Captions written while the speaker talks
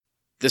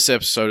This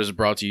episode is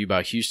brought to you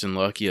by Houston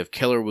Lucky of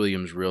Keller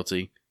Williams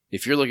Realty.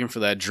 If you're looking for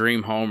that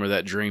dream home or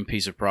that dream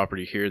piece of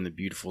property here in the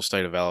beautiful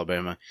state of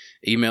Alabama,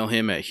 email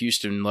him at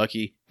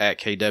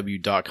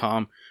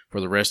houstonlucky@kw.com for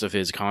the rest of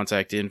his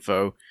contact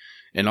info.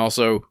 And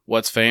also,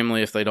 what's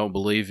family if they don't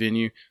believe in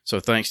you? So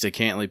thanks to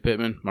Cantley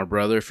Pittman, my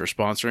brother, for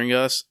sponsoring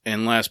us.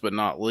 And last but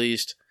not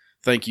least,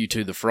 thank you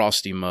to the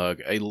Frosty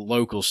Mug, a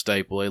local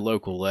staple, a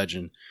local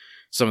legend.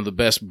 Some of the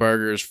best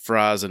burgers,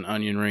 fries, and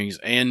onion rings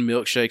and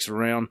milkshakes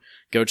around.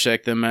 Go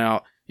check them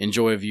out.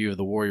 Enjoy a view of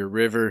the Warrior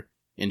River.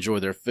 Enjoy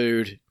their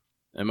food.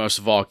 And most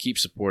of all, keep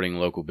supporting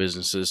local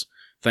businesses.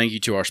 Thank you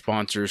to our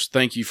sponsors.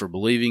 Thank you for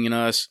believing in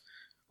us.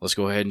 Let's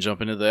go ahead and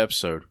jump into the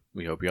episode.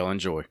 We hope y'all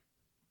enjoy.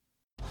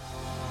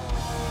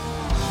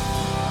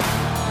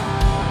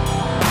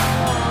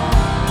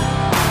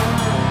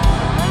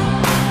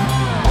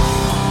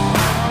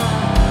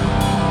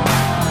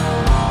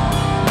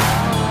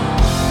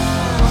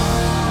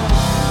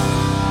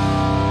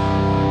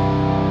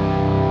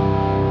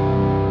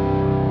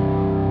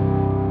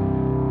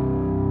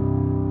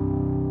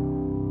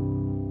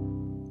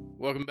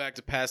 Welcome back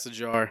to Pass the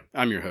Jar.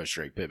 I'm your host,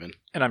 Drake Pittman.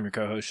 And I'm your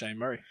co-host, Shane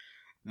Murray.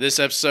 This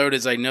episode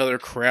is another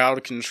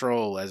crowd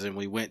control, as in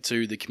we went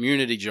to the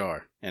community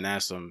jar and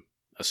asked them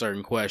a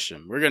certain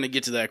question. We're going to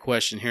get to that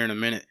question here in a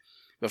minute.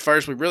 But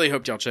first, we really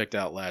hope y'all checked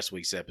out last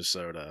week's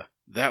episode.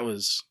 That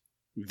was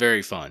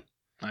very fun.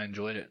 I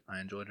enjoyed it.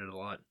 I enjoyed it a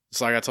lot.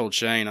 It's like I told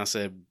Shane, I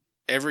said,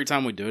 every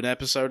time we do an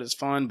episode, it's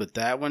fun, but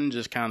that one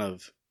just kind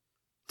of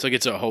took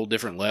it to a whole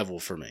different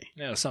level for me.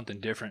 Yeah, it was something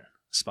different,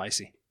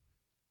 spicy.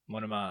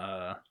 One of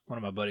my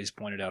buddies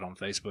pointed out on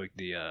Facebook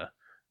the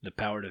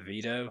power to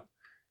veto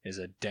is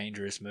a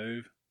dangerous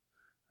move,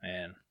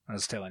 and I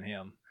was telling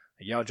him,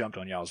 y'all jumped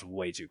on y'all's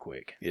way too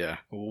quick. Yeah,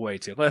 way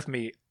too. Left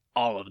me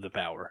all of the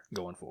power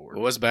going forward.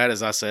 Well, what's bad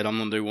is I said I'm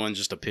gonna do one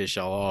just to piss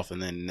y'all off,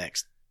 and then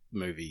next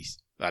movies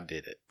I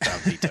did it. I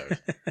vetoed.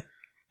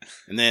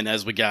 And then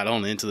as we got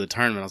on into the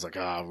tournament, I was like,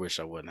 I wish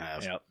I wouldn't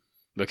have. Yep.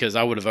 Because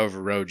I would have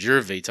overrode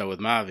your veto with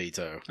my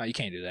veto. No, you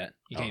can't do that.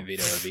 You can't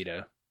veto a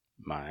veto.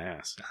 My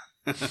ass.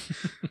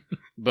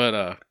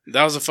 But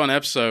that was a fun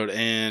episode,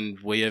 and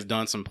we have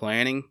done some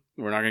planning.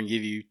 We're not going to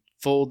give you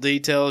full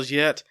details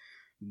yet,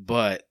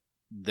 but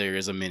there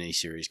is a mini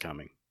series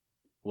coming.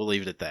 We'll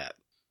leave it at that.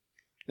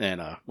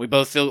 And we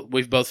both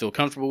feel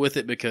comfortable with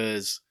it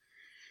because,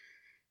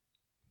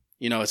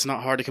 you know, it's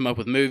not hard to come up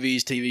with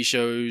movies, TV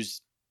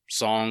shows,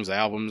 songs,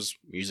 albums,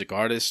 music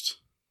artists.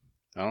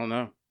 I don't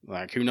know.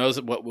 Like, who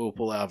knows what we'll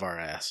pull out of our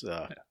ass.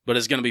 But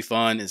it's going to be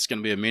fun. It's going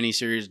to be a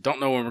mini-series.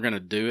 Don't know when we're going to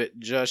do it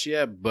just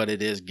yet, but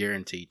it is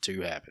guaranteed to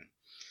happen.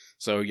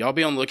 So y'all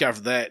be on the lookout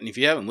for that. And if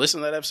you haven't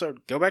listened to that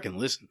episode, go back and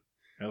listen.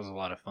 It was a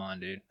lot of fun,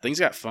 dude. Things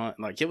got fun.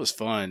 Like, it was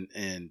fun.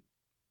 And,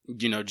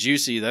 you know,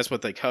 Juicy, that's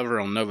what they cover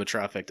on Nova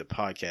Trifecta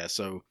Podcast.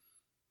 So,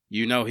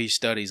 you know, he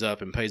studies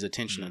up and pays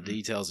attention to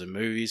details in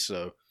movies.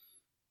 So,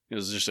 it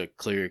was just a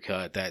clear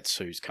cut. That's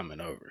who's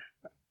coming over.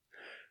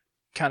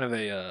 Kind of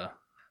a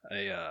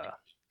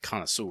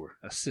connoisseur,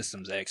 a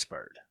systems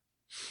expert.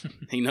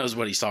 He knows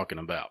what he's talking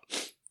about,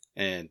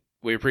 and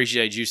we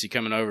appreciate Juicy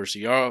coming over. So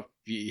y'all,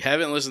 if you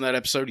haven't listened to that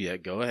episode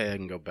yet, go ahead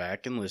and go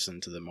back and listen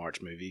to the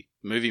March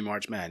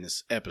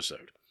Madness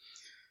episode.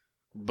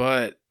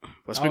 But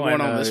what's been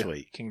going on this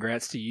week?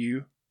 Congrats to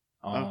you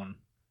on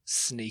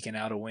sneaking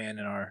out a win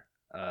in our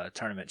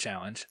tournament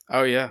challenge.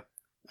 Oh yeah,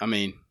 I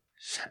mean,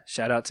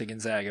 shout out to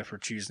Gonzaga for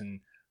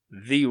choosing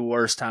the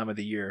worst time of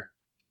the year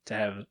to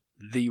have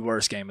the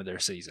worst game of their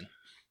season.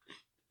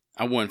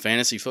 I won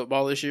fantasy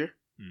football this year,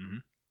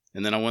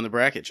 and then I won the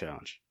bracket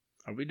challenge.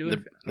 Are we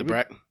doing the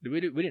bracket?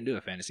 We didn't do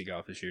a fantasy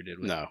golf this year, did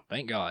we? No.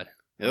 Thank God.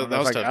 I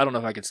don't know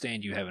if I could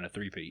stand you having a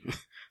three-peat.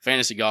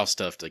 Fantasy golf's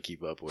tough to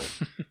keep up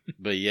with.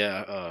 But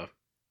yeah.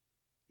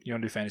 You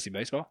want to do fantasy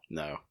baseball?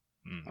 No.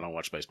 I don't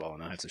watch baseball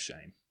enough. That's a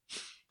shame.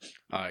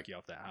 All right. You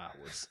off that high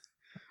horse.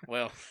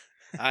 Well,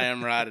 I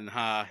am riding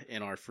high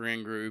in our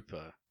friend group.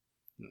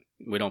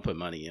 We don't put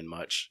money in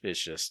much.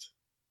 It's just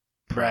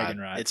pride.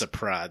 Bragging rights. It's a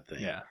pride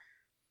thing. Yeah.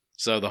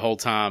 So the whole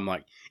time,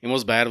 like, and what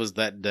was bad was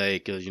that day,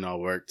 because, you know, I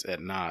worked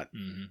at night.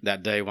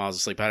 That day when I was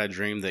asleep, I had a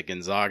dream that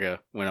Gonzaga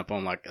went up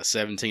on like a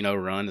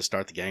 17-0 run to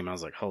start the game. I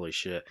was like, holy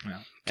shit. Yeah.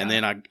 And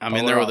then I'm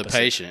in there with a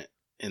patient,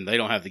 and they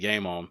don't have the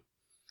game on.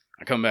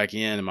 I come back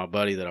in, and my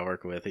buddy that I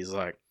work with, he's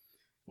like,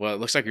 well, it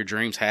looks like your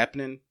dream's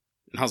happening.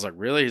 And I was like,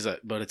 really? He's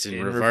like, but it's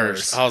in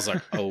reverse. I was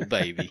like, oh,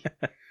 baby.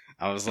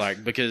 I was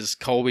like, because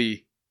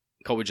Colby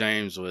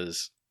James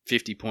was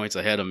 50 points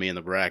ahead of me in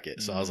the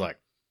bracket. So I was like,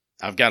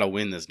 I've got to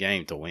win this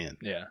game to win.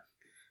 Yeah.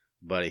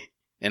 Buddy.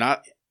 And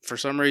for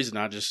some reason,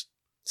 I just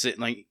sit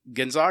like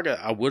Gonzaga.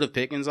 I would have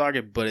picked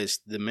Gonzaga, but it's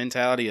the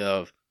mentality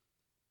of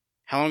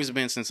how long has it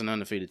been since an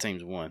undefeated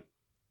team's won?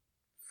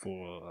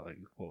 For,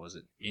 what was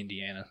it?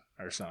 Indiana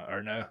or something.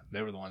 Or no,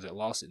 they were the ones that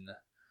lost in the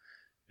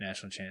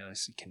national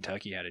championship.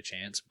 Kentucky had a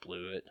chance,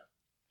 blew it.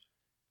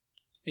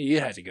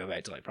 You'd have to go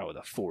back to like probably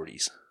the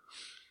 40s.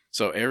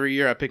 So every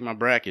year I pick my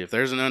bracket. If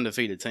there's an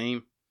undefeated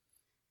team,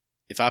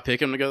 if I pick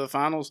them to go to the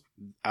finals,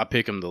 I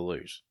pick them to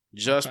lose.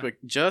 Just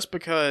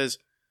because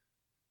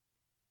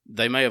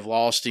they may have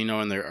lost, in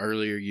their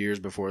earlier years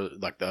before,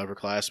 like the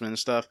upperclassmen and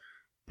stuff,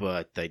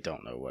 but they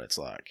don't know what it's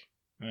like.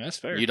 Yeah, that's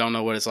fair. You don't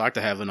know what it's like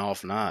to have an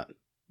off night.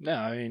 No,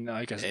 I mean,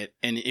 like I said,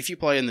 And if you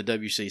play in the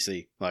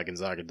WCC, like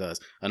Gonzaga does,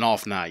 an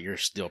off night, you're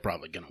still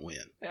probably going to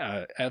win.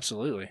 yeah,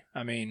 absolutely.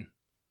 I mean,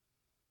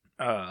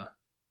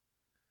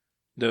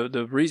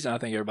 the reason I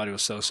think everybody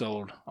was so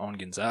sold on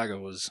Gonzaga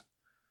was,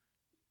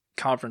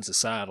 conference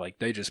aside, like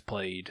they just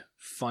played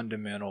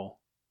fundamental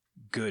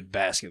good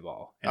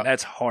basketball, and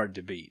that's hard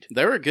to beat.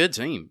 They were a good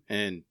team,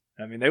 and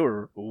I mean, they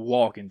were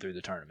walking through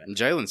the tournament.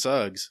 Jalen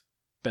Suggs,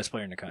 Best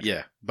player in the country.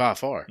 yeah, by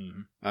far.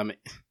 Mm-hmm. I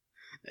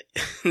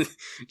mean,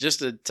 just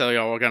to tell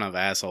y'all what kind of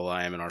asshole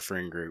I am in our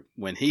friend group,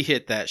 when he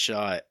hit that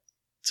shot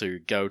to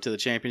go to the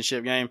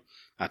championship game,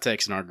 I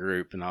texted our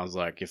group and I was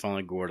like, if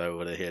only Gordo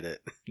would have hit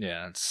it.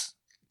 Yeah,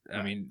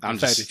 I mean, the I'm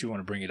fact just- that you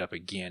want to bring it up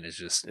again is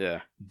just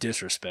Yeah,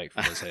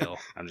 disrespectful as hell.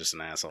 I'm just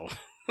an asshole.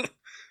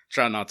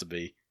 Try not to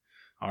be.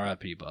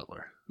 R.I.P.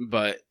 Butler.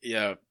 But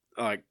yeah,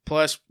 like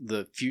plus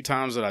the few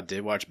times that I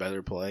did watch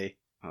Baylor play,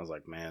 I was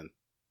like, man,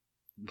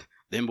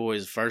 them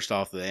boys. First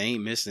off, they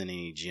ain't missing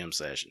any gym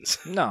sessions.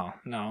 No.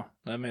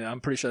 I mean,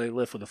 I'm pretty sure they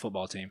live for the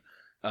football team.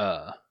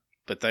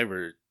 But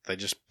they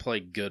just play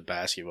good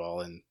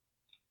basketball, and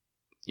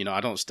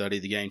I don't study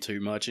the game too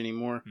much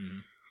anymore.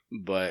 Mhm.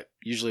 But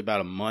usually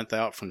about a month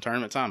out from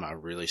tournament time, I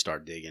really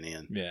start digging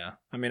in. Yeah.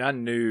 I mean, I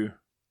knew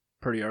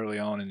pretty early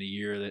on in the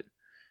year that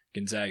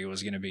Gonzaga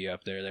was going to be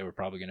up there. They were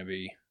probably going to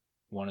be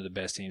one of the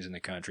best teams in the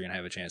country and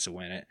have a chance to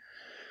win it.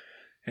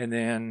 And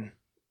then,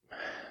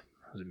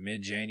 was it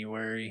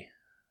mid-January,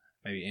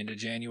 maybe end of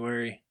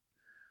January,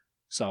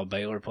 saw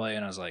Baylor play,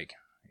 and I was like,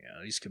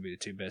 yeah, these could be the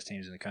two best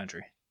teams in the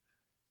country.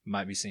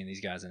 Might be seeing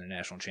these guys in the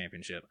national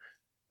championship.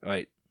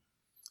 Wait,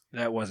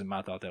 that wasn't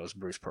my thought. That was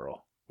Bruce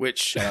Pearl. Which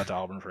Shout out to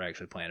Auburn for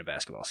actually playing a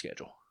basketball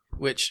schedule.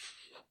 Which,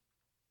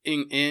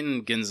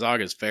 in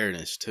Gonzaga's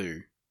fairness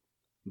too,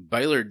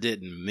 Baylor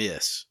didn't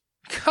miss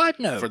God,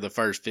 no. for the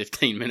first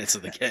 15 minutes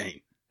of the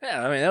game.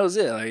 Yeah, I mean, that was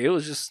it. Like, it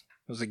was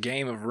a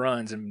game of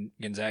runs, and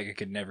Gonzaga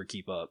could never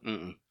keep up.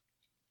 Mm-mm.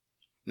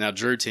 Now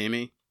Drew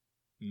Timme,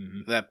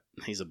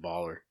 Mm-hmm. he's a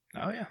baller.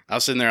 Oh, yeah. I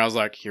was sitting there, I was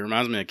like, he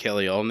reminds me of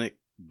Kelly Olynyk,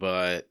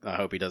 but I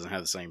hope he doesn't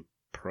have the same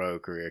pro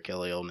career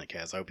Kelly Olynyk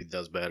has. I hope he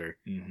does better,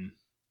 Mm-hmm.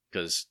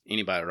 because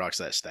anybody that rocks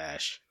that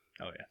stash,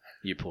 Oh, yeah.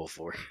 you pull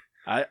for.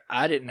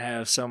 I didn't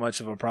have so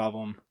much of a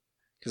problem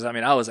because, I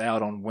mean, I was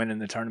out on winning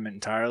the tournament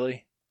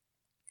entirely.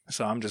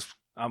 So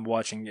I'm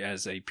watching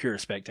as a pure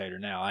spectator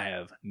now. I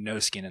have no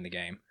skin in the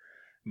game.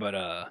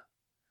 But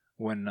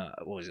when,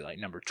 what was it, like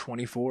number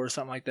 24 or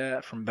something like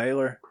that from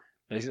Baylor,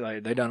 they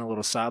done a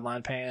little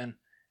sideline pan.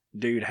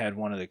 Dude had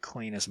one of the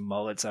cleanest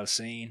mullets I've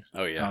seen.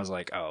 Oh, And I yeah. was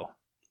like, oh,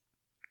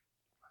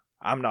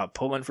 I'm not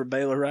pulling for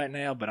Baylor right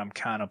now, but I'm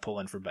kind of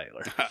pulling for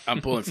Baylor.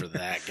 I'm pulling for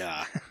that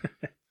guy.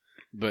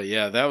 But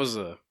yeah, that was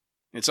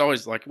it's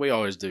always like we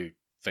always do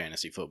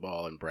fantasy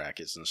football and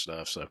brackets and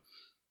stuff. So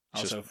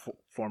it's Also, just,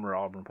 former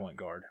Auburn point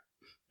guard,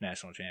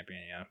 national champion.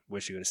 Yeah,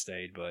 wish he would have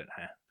stayed, but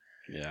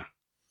yeah.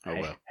 Oh,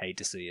 well. hate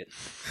to see it.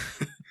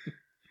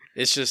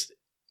 It's just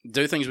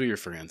do things with your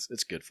friends.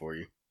 It's good for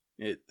you.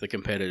 The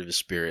competitive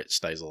spirit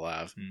stays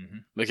alive. Mm-hmm.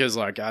 Because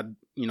like I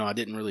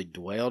didn't really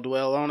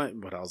dwell on it,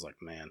 but I was like,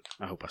 man,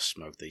 I hope I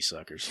smoke these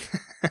suckers.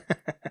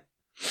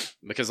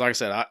 Because like I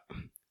said,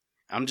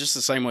 I'm just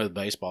the same way with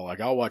baseball. Like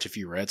I'll watch a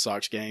few Red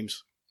Sox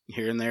games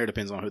here and there,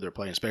 depends on who they're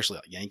playing, especially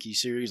like Yankee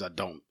series. I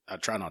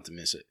try not to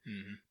miss it.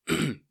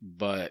 Mm-hmm.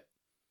 But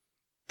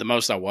the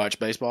most I watch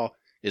baseball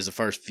is the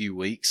first few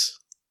weeks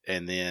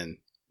and then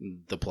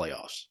the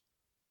playoffs.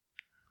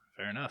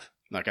 Fair enough.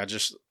 Like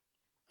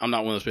I'm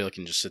not one of those people that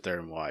can just sit there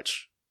and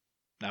watch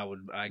I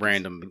could,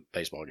 random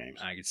baseball games.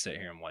 I could sit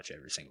here and watch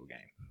every single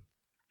game.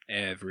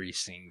 Every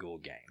single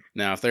game.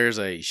 Now, if there's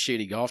a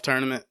shitty golf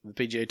tournament the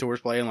PGA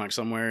Tour's playing, like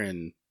somewhere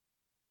in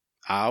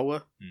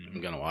Iowa, Mm-hmm.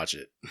 I'm going to watch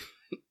it.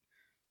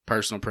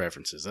 Personal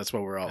preferences. That's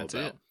what we're all That's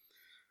about. it.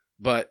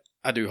 But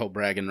I do hold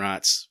bragging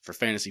rights for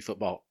fantasy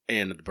football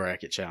and the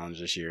bracket challenge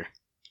this year.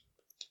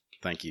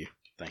 Thank you.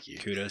 Thank you.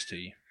 Kudos to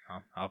you.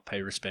 I'll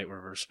pay respect where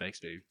respect's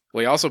due.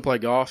 We also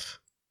played golf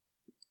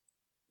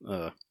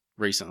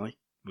recently.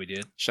 We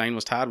did. Shane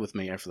was tied with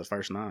me after the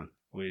first 9.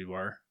 We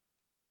were.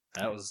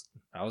 I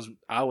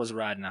was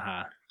riding a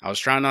high.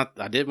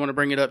 I did want to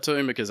bring it up to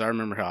him because I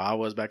remember how I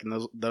was back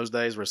in those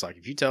days where it's like,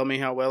 if you tell me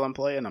how well I'm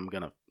playing, I'm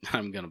gonna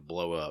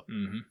blow up.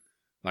 Mm-hmm.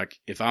 Like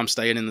if I'm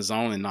staying in the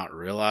zone and not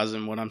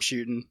realizing what I'm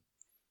shooting.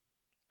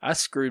 I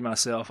screwed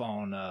myself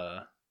on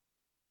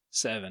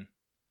 7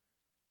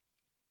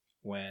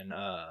 when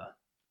I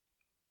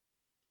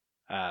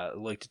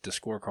looked at the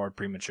scorecard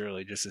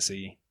prematurely just to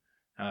see,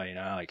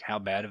 like how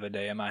bad of a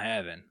day am I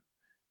having?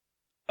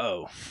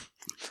 Oh,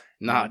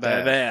 Not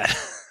that bad.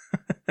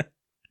 bad.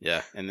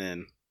 Yeah, and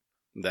then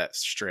that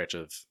stretch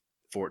of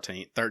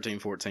 13,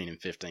 14, and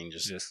 15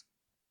 Just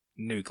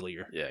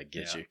nuclear. yeah,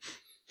 gets Yeah. you.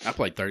 I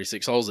played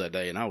 36 holes that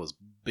day, and I was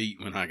beat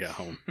when I got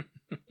home.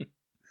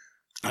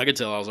 I could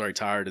tell I was already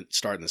tired at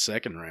starting the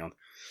second round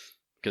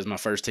because my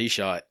first tee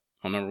shot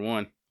on number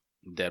 1,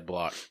 dead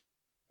block.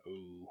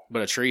 Ooh.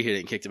 But a tree hit it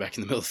and kicked it back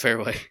in the middle of the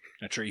fairway.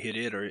 A tree hit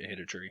it, or it hit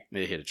a tree?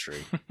 It hit a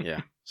tree.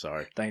 Yeah,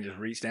 sorry. Thing just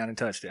reached down and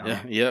touched it. Huh?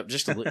 Yeah, yep.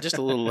 Just a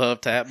little love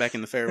tap back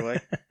in the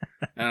fairway.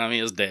 And I mean,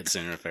 it was dead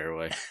center of the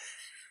fairway.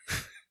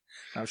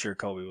 I'm sure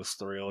Colby was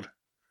thrilled.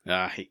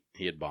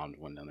 He had bombed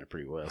one down there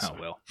pretty well. So. Oh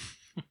well.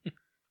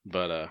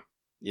 But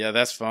yeah,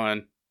 that's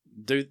fun.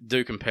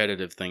 Do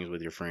competitive things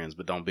with your friends,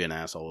 but don't be an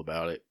asshole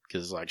about it.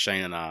 Because like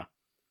Shane and I,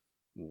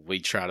 we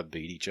try to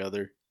beat each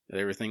other at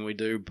everything we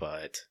do,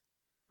 but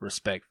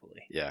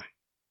respectfully. Yeah,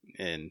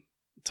 and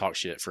talk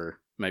shit for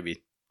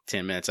maybe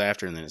 10 minutes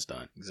after, and then it's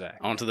done.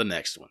 Exactly. On to the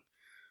next one.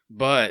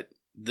 But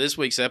this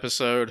week's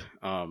episode,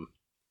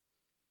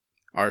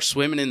 our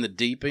swimming in the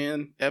deep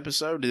end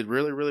episode did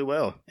really, really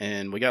well,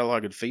 and we got a lot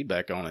of good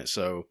feedback on it.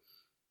 So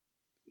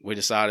we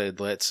decided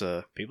let's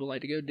people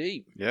like to go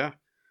deep. Yeah, it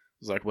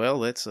was like, well,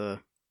 let's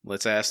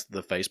ask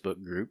the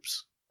Facebook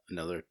groups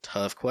another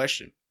tough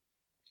question.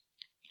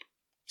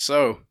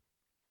 So,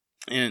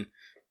 and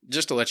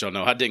just to let y'all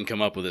know, I didn't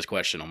come up with this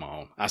question on my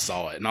own. I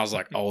saw it and I was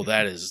like, oh,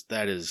 that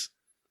is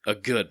a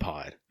good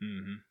pod.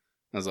 Mm-hmm.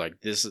 I was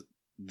like, this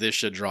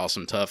should draw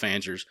some tough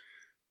answers.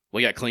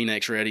 We got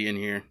Kleenex ready in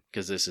here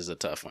because this is a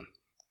tough one.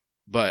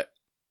 But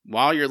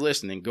while you're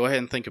listening, go ahead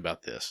and think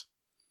about this.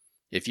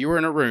 If you were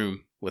in a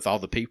room with all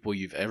the people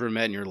you've ever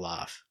met in your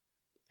life,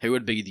 who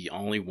would be the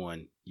only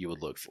one you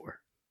would look for?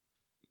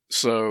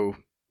 So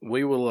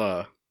we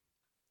will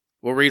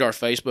we'll read our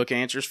Facebook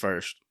answers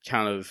first,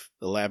 kind of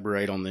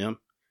elaborate on them,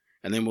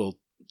 and then we'll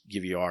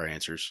give you our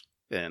answers.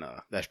 And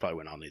that's probably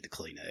when I'll need the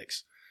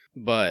Kleenex.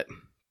 But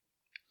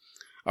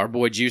our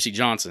boy Juicy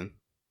Johnson,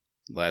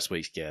 last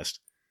week's guest,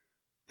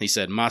 he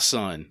said, my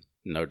son,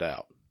 no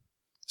doubt.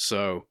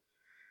 So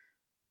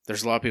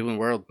there's a lot of people in the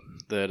world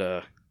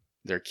that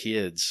their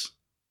kids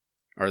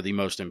are the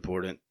most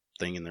important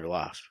thing in their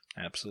life.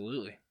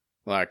 Absolutely.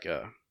 Like,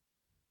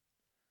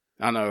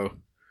 I know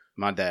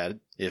my dad,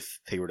 if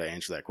he were to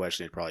answer that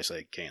question, he'd probably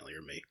say Cantley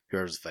or me.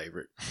 Whoever's the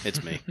favorite.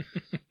 It's me.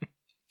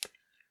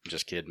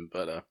 Just kidding.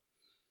 But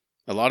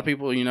a lot of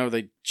people, you know,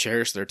 they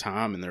cherish their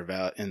time and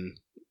and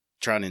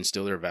try to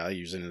instill their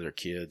values into their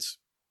kids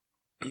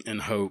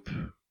and hope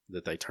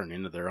that they turn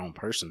into their own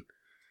person.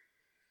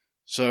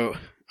 So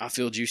I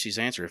feel Juicy's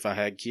answer. If I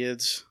had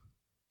kids,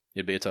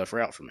 it'd be a tough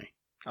route for me.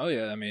 Oh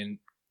yeah, I mean,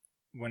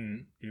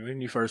 when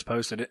you first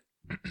posted it,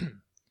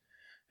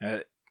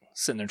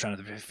 sitting there trying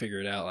to figure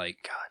it out, like,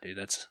 God, dude,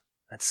 that's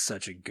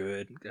such a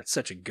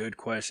good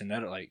question.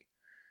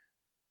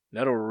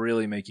 That'll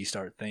really make you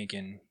start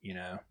thinking, you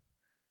know,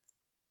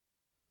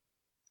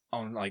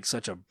 on like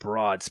such a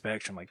broad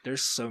spectrum. Like,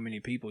 there's so many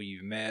people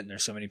you've met and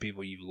there's so many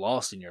people you've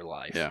lost in your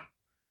life. Yeah.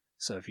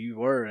 So if you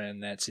were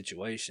in that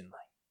situation,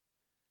 like,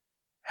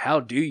 how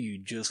do you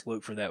just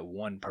look for that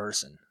one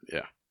person?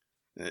 Yeah.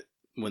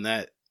 When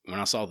I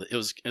saw that, it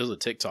was a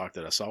TikTok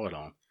that I saw it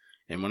on,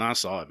 and when I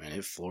saw it, man,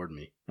 it floored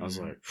me. I was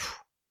like, phew.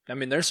 I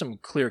mean, there's some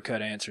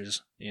clear-cut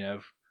answers. You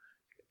know,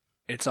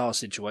 it's all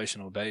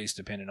situational based,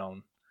 depending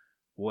on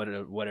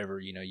whatever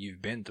you know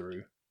you've been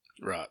through.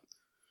 Right.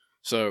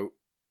 So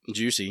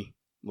Juicy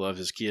loves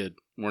his kid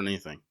more than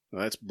anything.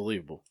 Well, that's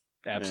believable.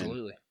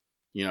 Absolutely. And,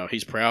 you know,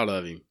 he's proud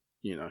of him.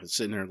 You know,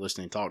 sitting there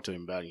listening, talk to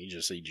him about it, you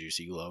just see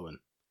Juicy glowing.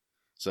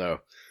 So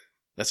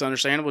that's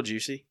understandable,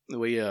 Juicy.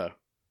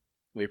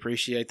 We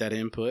appreciate that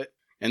input.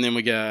 And then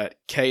we got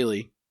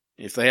Kaylee.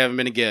 If they haven't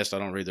been a guest, I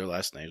don't read their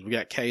last names. We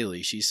got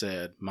Kaylee. She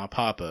said, my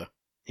papa,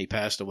 he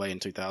passed away in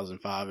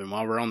 2005. And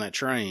while we're on that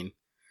train,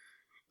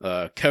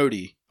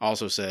 Cody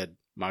also said,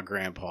 my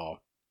grandpa.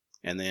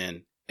 And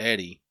then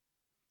Eddie,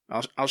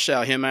 I'll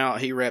shout him out.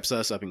 He reps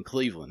us up in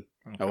Cleveland,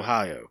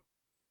 Ohio.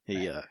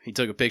 He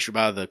took a picture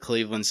by the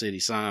Cleveland City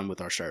sign with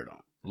our shirt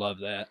on. Love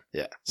that.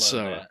 Yeah.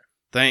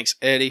 Thanks,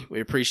 Eddie. We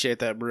appreciate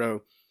that,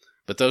 bro.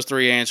 But those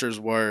three answers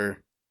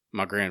were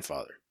my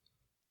grandfather.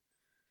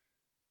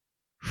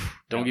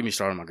 Don't get me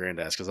started on my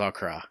granddad because I'll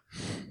cry.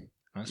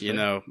 That's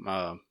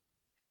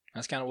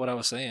kind of what I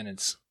was saying.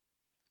 It's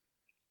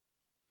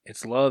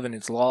love and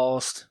it's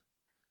lost.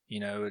 You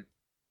know,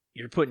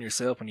 you're putting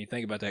yourself, when you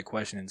think about that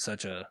question, in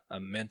such a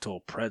mental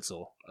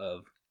pretzel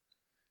of,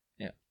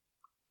 yeah,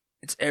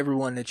 it's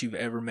everyone that you've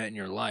ever met in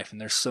your life,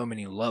 and there's so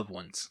many loved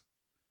ones.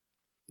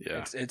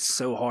 Yeah, it's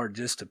so hard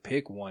just to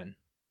pick one.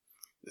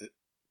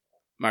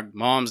 My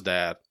mom's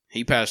dad,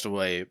 he passed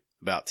away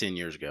about 10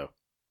 years ago,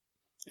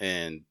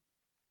 and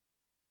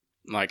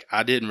like,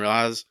 I didn't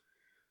realize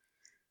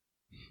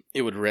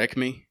it would wreck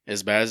me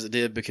as bad as it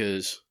did,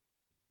 because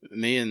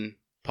me and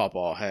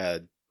Papa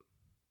had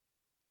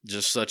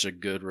just such a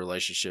good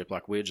relationship.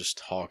 Like, we'd just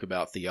talk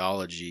about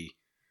theology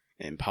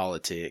and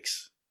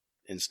politics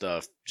and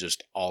stuff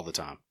just all the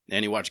time.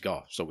 And he watched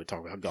golf, so we'd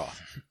talk about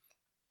golf.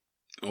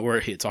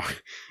 Or he'd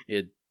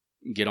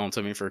get on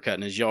to me for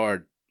cutting his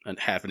yard a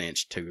half an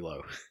inch too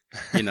low,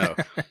 you know.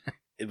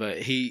 But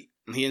he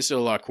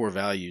instilled a lot of core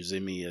values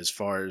in me as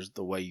far as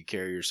the way you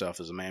carry yourself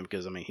as a man.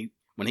 Because, I mean,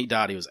 when he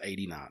died, he was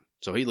 89.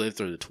 So he lived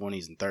through the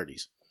 20s and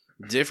 30s.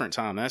 Different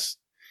time. That's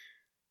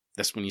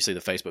when you see the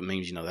Facebook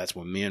memes, you know, that's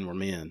when men were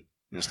men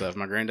and stuff.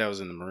 My granddad was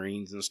in the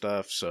Marines and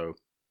stuff. So,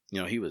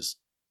 you know, he was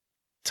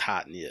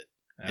tight knit.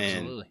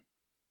 Absolutely.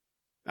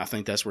 I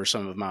think that's where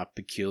some of my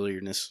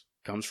peculiarness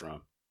comes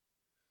from.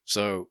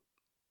 So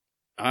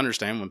I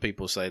understand when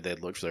people say they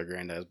look for their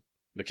granddads,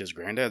 because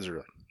granddads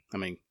are, I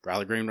mean,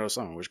 Riley Green wrote a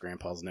song, I wish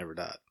grandpas never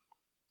died.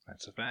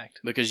 That's a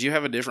fact. Because you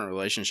have a different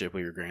relationship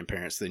with your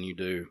grandparents than you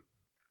do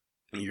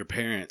your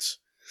parents.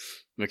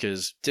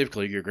 Because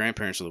typically your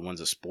grandparents are the ones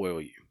that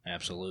spoil you.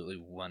 Absolutely,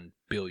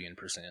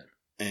 1,000,000,000%.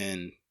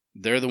 And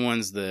they're the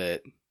ones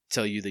that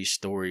tell you these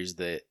stories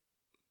that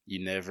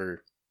you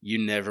never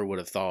would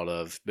have thought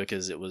of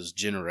because it was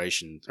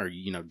generations or,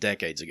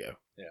 decades ago.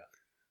 Yeah.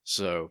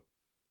 So,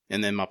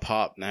 and then my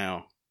pop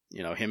now,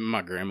 him and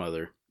my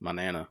grandmother, my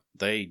Nana,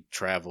 they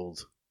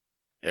traveled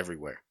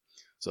everywhere.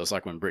 So it's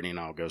like when Brittany and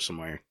I'll go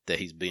somewhere that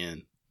he's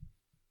been,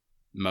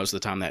 most of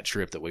the time that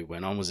trip that we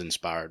went on was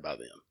inspired by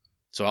them.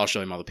 So I'll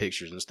show him all the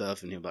pictures and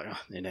stuff, and he'll be like, oh,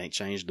 it ain't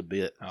changed a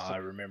bit. Oh, I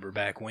remember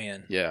back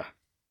when. Yeah.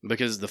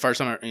 Because the first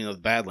time, the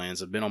Badlands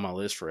have been on my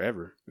list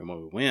forever. And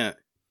when we went,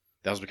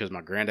 that was because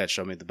my granddad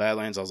showed me the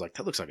Badlands. I was like,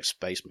 that looks like a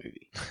space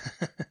movie.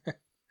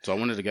 So I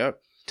wanted to go.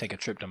 Take a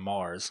trip to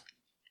Mars.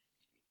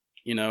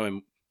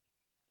 And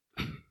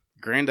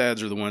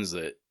granddads are the ones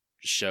that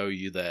show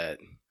you that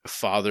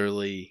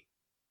fatherly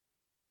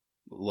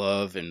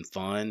love and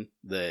fun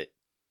that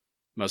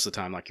most of the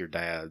time, like your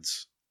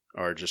dads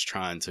are just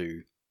trying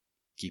to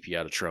keep you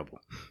out of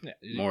trouble,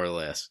 more or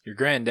less. Your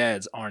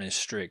granddads aren't as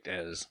strict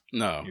as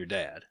No, your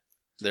dad.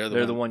 They're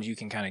the ones you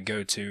can kind of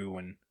go to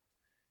when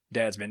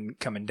dad's been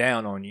coming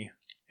down on you,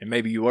 and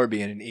maybe you are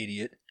being an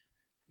idiot,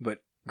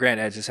 but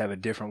granddads just have a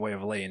different way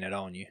of laying it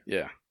on you.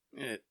 Yeah.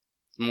 It's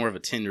more of a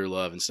tender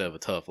love instead of a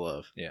tough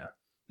love. Yeah.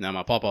 Now,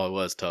 my papa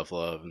was tough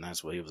love, and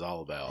that's what he was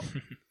all about.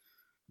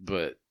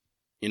 But,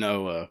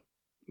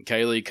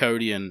 Kaylee,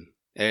 Cody, and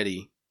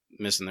Eddie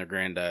missing their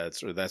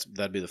granddads, or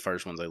that'd be the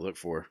first ones they look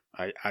for.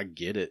 I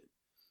get it.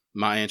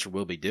 My answer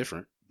will be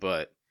different,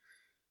 but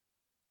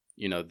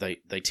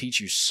they teach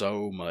you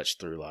so much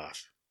through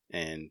life,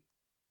 and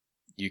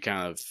you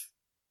kind of,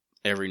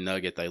 every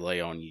nugget they lay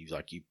on you,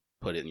 like you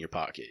put it in your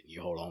pocket and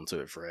you hold on to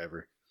it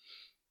forever.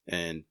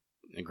 And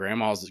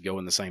grandmas that go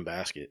in the same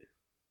basket.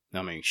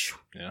 I mean,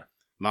 yeah.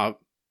 My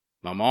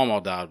mom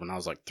all died when I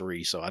was like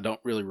 3, so I don't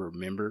really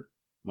remember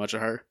much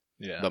of her.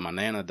 Yeah. But my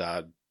Nana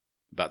died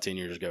about 10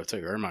 years ago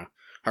too.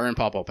 Her and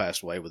Papa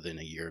passed away within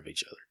a year of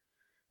each other.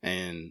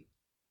 And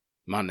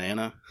my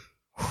Nana,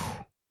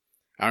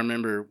 I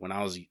remember when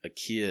I was a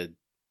kid,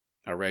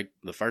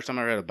 the first time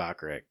I had a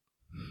bike wreck,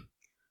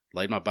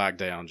 laid my bike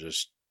down,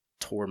 just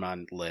tore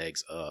my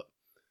legs up.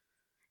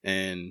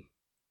 And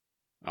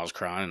I was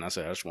crying and I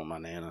said, I just want my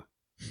Nana.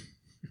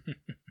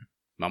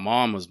 My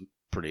mom was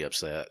pretty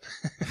upset.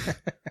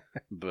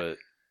 But,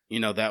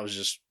 that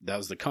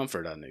was the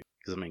comfort I knew.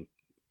 Because,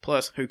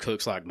 plus, who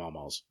cooks like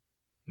mamas?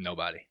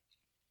 Nobody.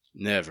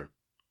 Never.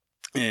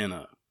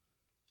 And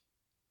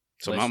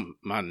so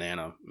my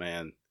Nana,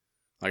 man,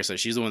 like I said,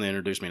 she's the one that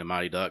introduced me to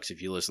Mighty Ducks.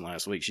 If you listened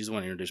last week, she's the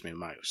one that introduced me to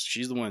Mighty Ducks.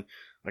 She's the one,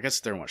 like I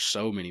sit there and watch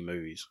so many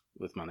movies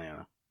with my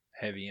Nana.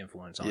 Heavy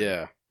influence on you.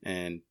 Yeah,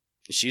 and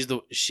she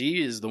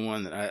is the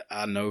one that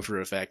I know for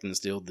a fact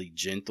instilled the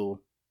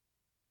gentle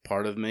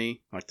part of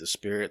me, like the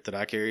spirit that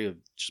I carry of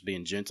just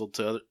being gentle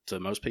to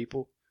most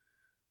people.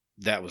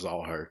 That was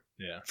all her.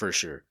 Yeah. For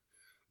sure.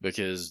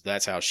 Because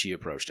that's how she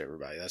approached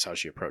everybody. That's how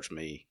she approached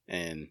me.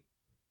 And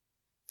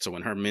so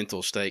when her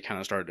mental state kind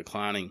of started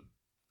declining,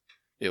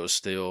 it was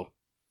still,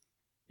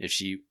 if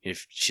she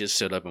just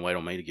sit up and wait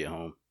on me to get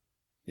home.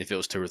 If it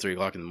was 2 or 3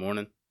 o'clock in the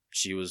morning,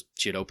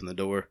 she'd open the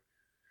door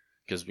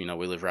because, we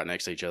live right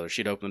next to each other.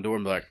 She'd open the door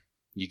and be like,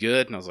 you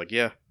good? And I was like,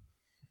 yeah.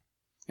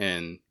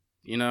 And,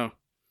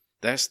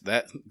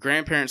 that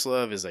grandparents'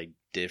 love is a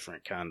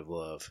different kind of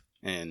love.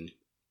 And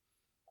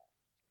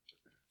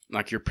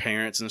like your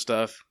parents and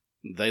stuff,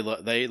 they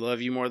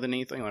love you more than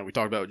anything. Like we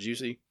talked about with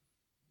Juicy.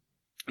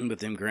 But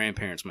them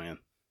grandparents, man,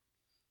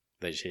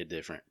 they just hit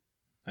different.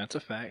 That's a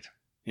fact.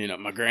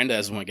 My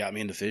granddad's the one that got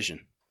me into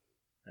fishing.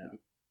 Yeah.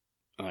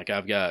 Like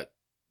I've got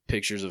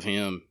pictures of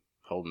him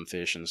holding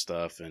fish and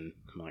stuff, and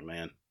I'm like,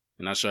 man.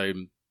 And I show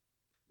him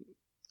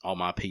all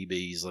my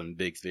PBs and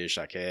big fish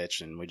I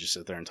catch, and we just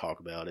sit there and talk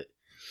about it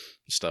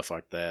and stuff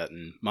like that.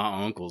 And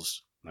my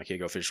uncles, I can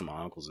go fish with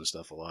my uncles and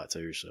stuff a lot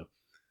too. So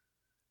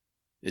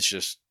it's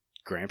just,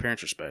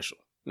 grandparents are special.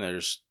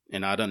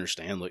 And I'd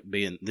understand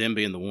being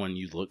the one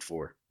you look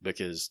for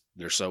because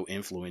they're so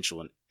influential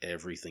in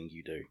everything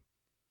you do.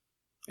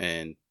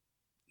 And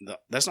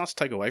that's not to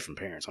take away from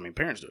parents.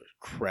 Parents do a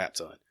crap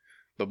ton.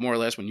 But more or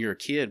less when you're a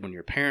kid, when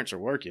your parents are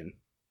working,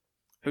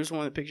 who's the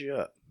one that picks you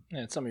up?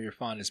 And some of your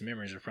fondest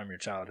memories are from your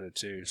childhood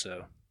too.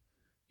 So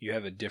you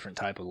have a different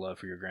type of love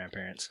for your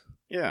grandparents.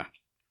 Yeah.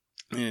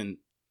 And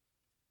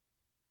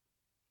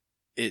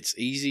it's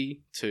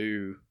easy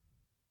to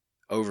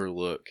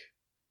overlook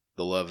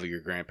the love of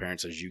your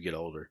grandparents as you get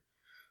older.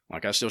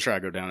 Like I still try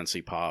to go down and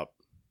see Pop,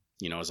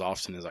 as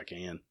often as I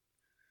can.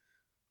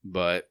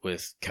 But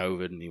with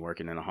COVID and me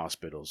working in a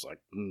hospital, it's like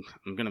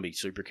I'm gonna be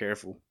super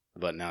careful.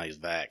 But now he's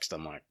vaxxed.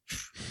 I'm like,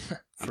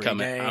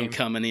 I'm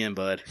coming in,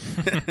 bud.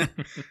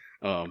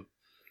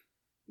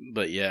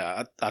 But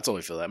yeah, I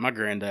totally feel that. My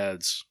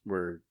granddads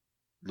were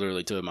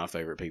literally two of my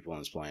favorite people on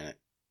this planet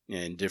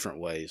in different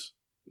ways.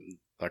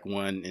 Like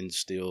one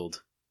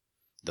instilled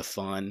the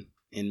fun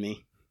in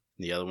me.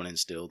 The other one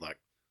instilled like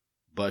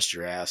bust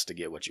your ass to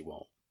get what you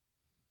want.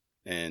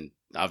 And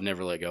I've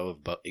never let go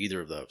of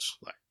either of those.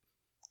 Like,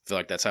 I feel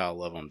like that's how I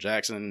love on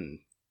Jackson and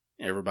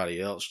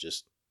everybody else.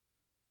 Just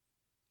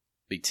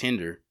be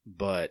tender,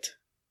 but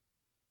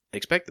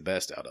expect the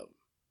best out of them.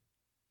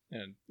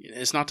 And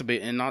it's not to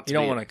be, and not to you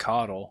don't be, want to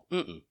coddle.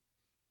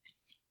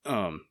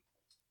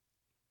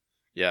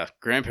 Yeah,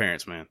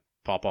 grandparents, man.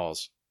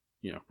 Pawpaws.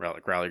 You know,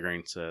 like Riley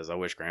Green says, I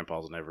wish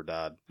grandpa's never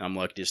died. I'm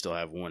lucky to still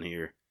have one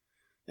here.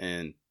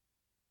 And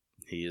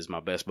he is my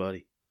best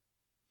buddy.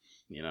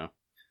 You know?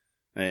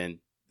 And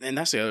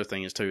that's the other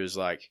thing is too, is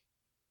like,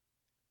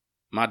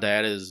 my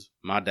dad is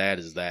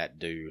that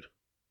dude.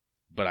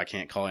 But I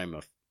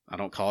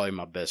don't call him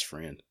my best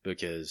friend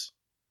because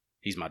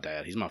he's my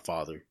dad. He's my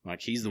father.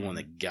 Like, he's the one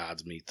that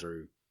guides me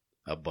through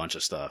a bunch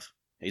of stuff.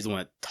 He's the one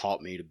that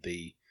taught me to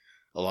be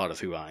a lot of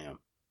who I am.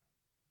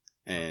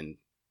 And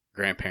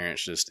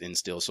grandparents just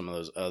instill some of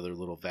those other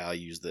little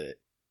values that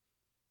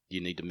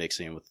you need to mix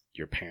in with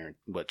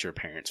what your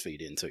parents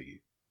feed into you.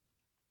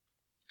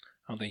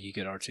 I don't think you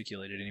could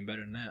articulate it any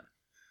better than that.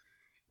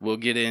 We'll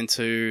get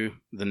into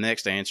the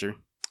next answer.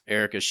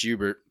 Erica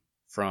Schubert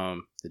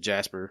from the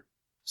Jasper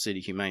City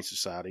Humane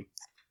Society.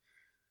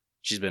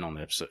 She's been on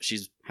the episode.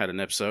 She's had an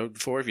episode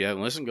before. If you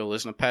haven't listened, go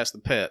listen to Pass the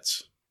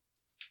Pets.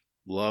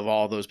 Love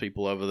all those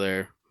people over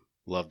there.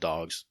 Love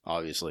dogs,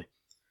 obviously.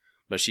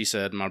 But she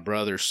said, my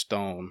brother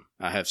Stone,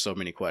 I have so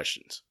many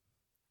questions.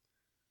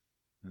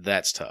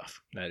 That's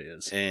tough. That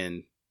is.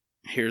 And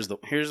here's the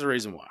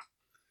reason why.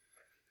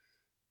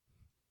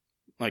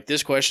 Like,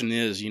 this question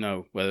is, you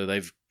know, whether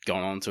they've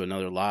gone on to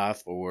another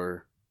life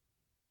or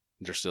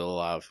they're still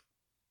alive.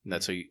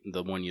 That's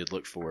the one you'd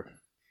look for.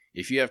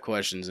 If you have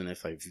questions and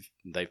if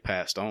they've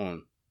passed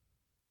on,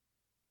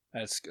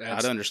 that's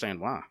I'd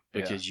understand why,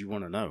 because you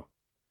want to know.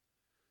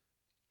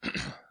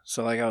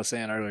 So like I was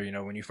saying earlier, you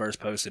know, when you first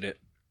posted it,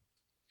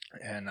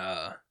 and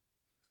I'm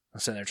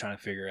sitting there trying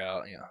to figure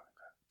out, you know,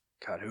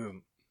 God,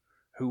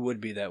 who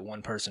would be that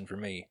one person for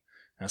me?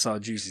 And I saw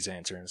Juicy's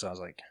answer, and so I was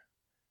like,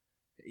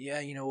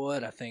 yeah, you know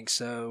what? I think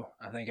so.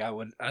 I think I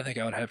would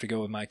have to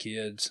go with my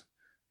kids.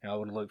 You know, I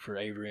would look for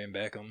Avery and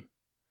Beckham.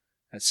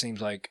 That seems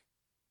like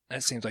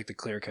the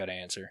clear-cut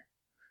answer.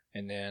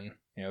 And then,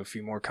 you know, a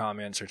few more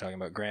comments are talking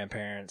about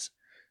grandparents.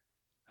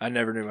 I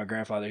never knew my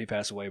grandfather. He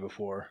passed away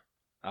before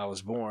I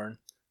was born,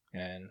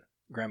 and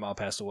grandma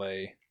passed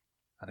away,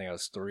 I think I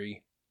was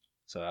 3,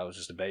 so I was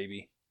just a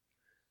baby.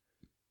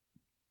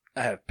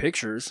 I have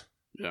pictures.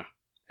 Yeah.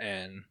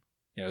 And,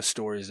 you know,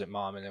 stories that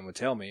mom and them would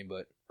tell me,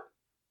 but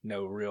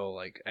no real,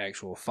 like,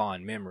 actual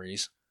fond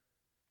memories.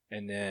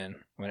 And then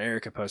when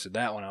Erica posted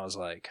that one, I was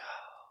like,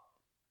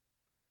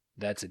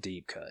 that's a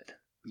deep cut.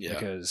 Yeah.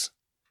 Because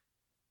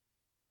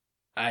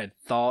I had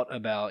thought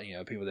about, you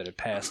know, people that had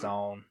passed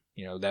on,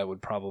 you know, that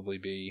would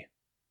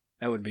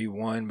be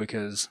one,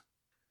 because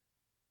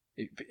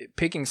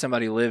picking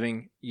somebody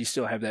living, you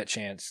still have that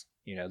chance.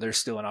 You know, there's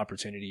still an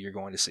opportunity you're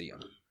going to see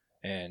them.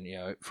 And, you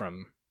know,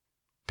 from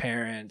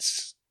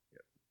parents,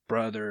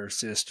 brother,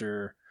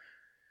 sister,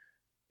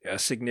 a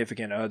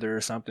significant other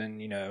or something,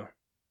 you know,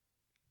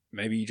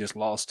 maybe you just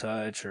lost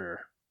touch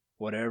or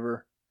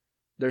whatever,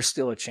 there's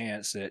still a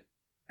chance that,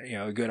 you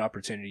know, a good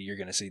opportunity you're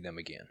going to see them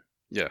again.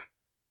 Yeah.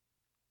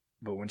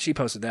 But when she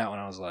posted that one,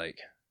 I was like,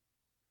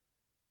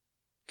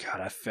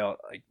 God, I felt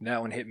like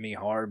that one hit me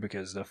hard,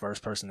 because the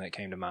first person that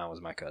came to mind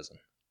was my cousin.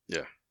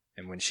 Yeah.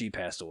 And when she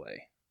passed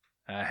away,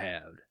 I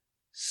had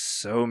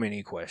so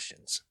many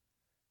questions.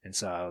 And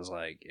so I was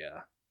like,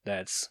 yeah,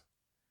 that's,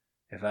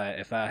 if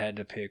I had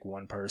to pick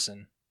one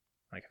person,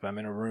 like if I'm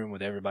in a room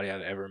with everybody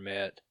I've ever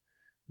met,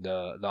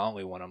 the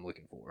only one I'm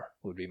looking for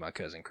would be my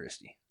cousin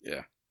Christy.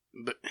 Yeah.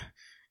 But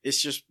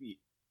it's just,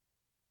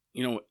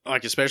 you know,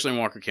 like, especially in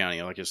Walker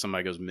County, like if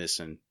somebody goes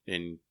missing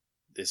and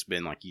it's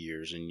been like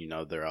years and, you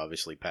know, they're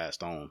obviously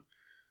passed on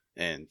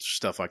and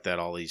stuff like that,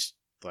 all these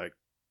like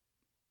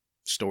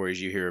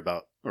stories you hear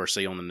about or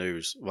see on the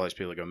news of all these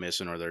people that go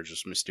missing or they're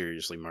just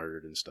mysteriously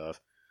murdered and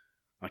stuff.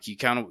 Like, you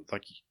kind of,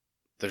 like,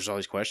 there's all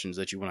these questions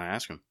that you want to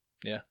ask them.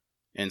 Yeah.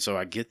 And so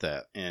I get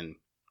that. And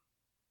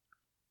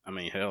I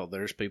mean, hell,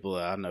 there's people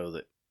that I know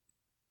that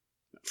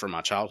from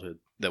my childhood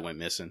that went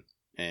missing,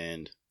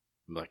 and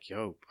I'm like,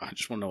 yo, I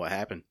just want to know what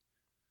happened.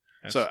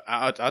 So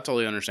I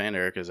totally understand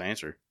Erica's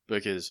answer,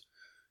 because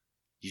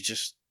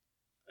it's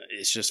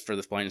just for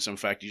the plain and simple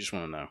fact, you just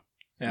want to know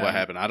what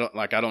happened. I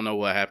don't know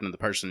what happened to the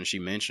person she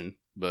mentioned,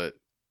 but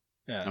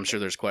I'm sure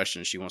there's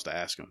questions she wants to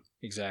ask them.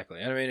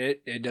 Exactly. I mean,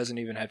 it doesn't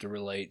even have to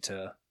relate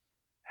to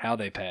how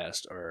they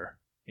passed or,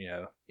 you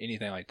know,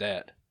 anything like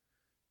that.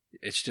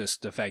 It's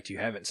just the fact you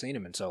haven't seen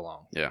them in so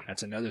long. Yeah.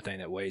 That's another thing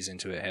that weighs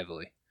into it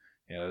heavily.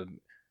 You know,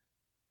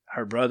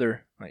 her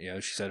brother, you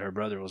know, she said her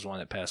brother was one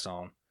that passed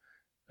on.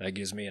 That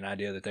gives me an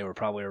idea that they were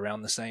probably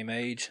around the same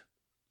age,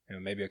 you know,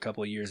 maybe a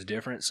couple of years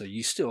different. So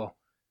you still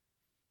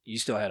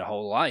had a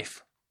whole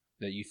life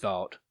that you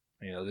thought,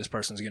 this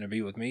person's going to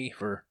be with me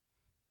for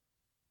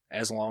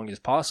as long as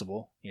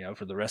possible,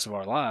 for the rest of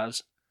our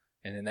lives.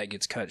 And then that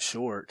gets cut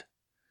short.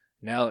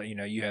 Now,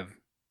 you have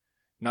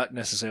not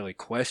necessarily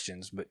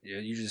questions, but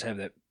you just have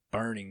that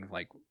burning,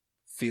 like,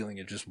 feeling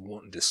of just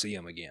wanting to see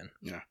them again.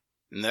 Yeah.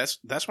 And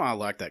that's why I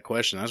like that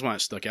question. That's why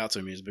it stuck out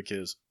to me, is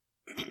because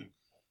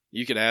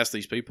you could ask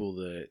these people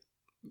that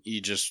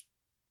you just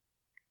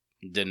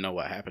didn't know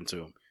what happened to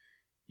them.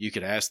 You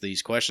could ask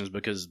these questions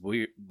because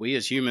we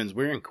as humans,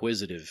 we're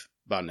inquisitive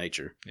by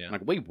nature. Yeah.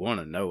 Like, we want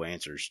to know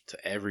answers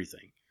to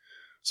everything.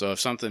 So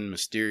if something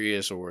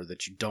mysterious or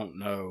that you don't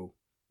know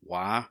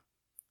why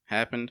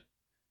happened,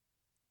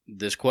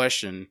 this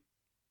question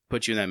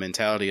puts you in that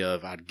mentality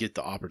of, I'd get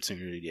the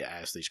opportunity to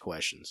ask these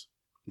questions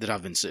that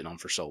I've been sitting on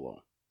for so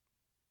long.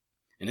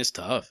 And it's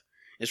tough.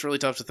 It's really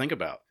tough to think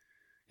about.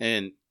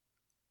 And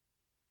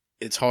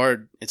it's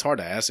hard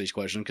to ask these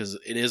questions because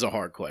it is a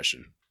hard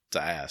question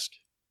to ask.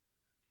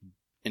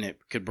 And it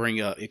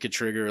could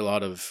trigger a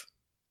lot of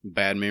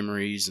bad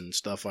memories and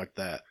stuff like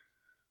that.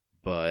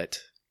 But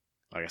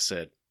like I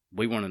said,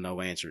 we want to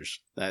know answers.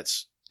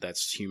 That's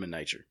human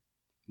nature.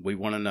 We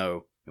want to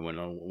know, and we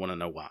want to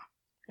know why.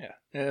 Yeah.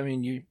 I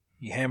mean, you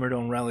hammered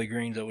on Riley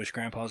Green's "I Wish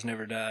Grandpa's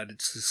Never Died."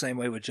 It's the same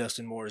way with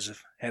Justin Moore's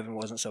 "If Heaven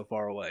Wasn't So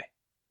Far Away."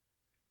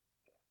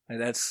 And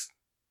that's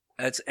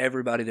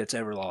everybody that's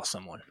ever lost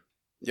someone.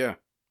 Yeah.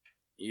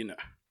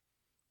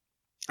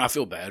 I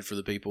feel bad for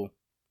the people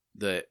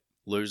that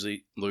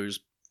lose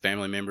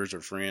family members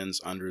or friends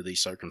under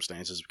these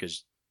circumstances,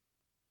 because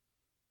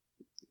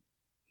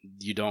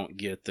you don't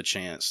get the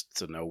chance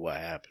to know what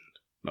happened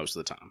most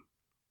of the time.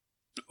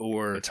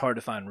 Or it's hard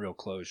to find real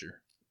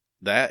closure.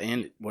 That,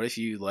 and what if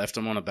you left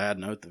them on a bad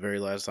note the very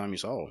last time you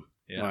saw them?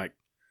 Yeah. Like,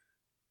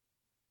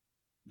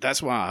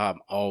 that's why I'm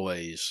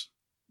always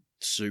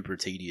super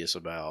tedious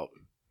about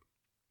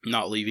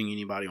not leaving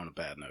anybody on a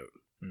bad note.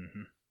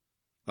 Mm-hmm.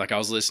 Like, I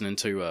was listening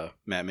to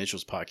Matt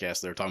Mitchell's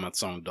podcast. They were talking about the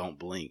song "Don't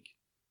Blink."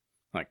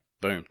 Like,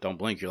 boom, don't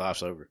blink, your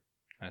life's over.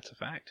 That's a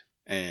fact.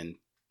 And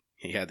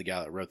he had the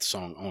guy that wrote the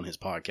song on his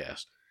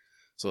podcast.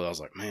 So I was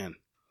like, man,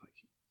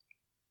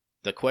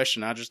 the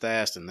question I just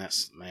asked and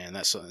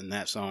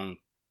that song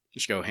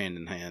just go hand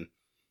in hand.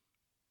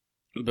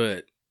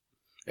 But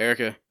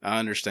Erica, I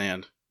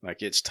understand.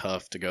 Like, it's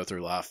tough to go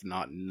through life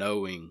not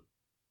knowing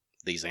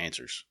these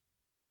answers,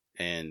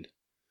 and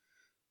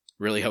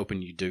really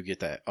hoping you do get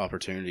that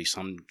opportunity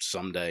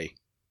someday.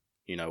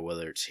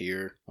 Whether it's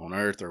here on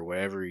Earth or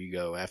wherever you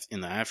go in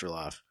the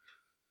afterlife,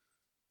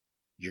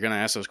 you're gonna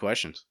ask those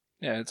questions.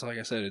 Yeah, it's like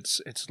I said,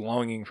 it's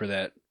longing for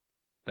that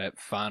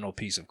final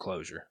piece of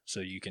closure, so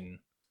you can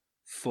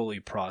fully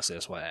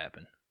process what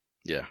happened.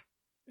 Yeah,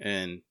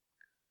 and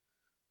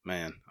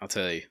man, I'll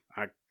tell you,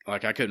 I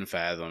couldn't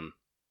fathom.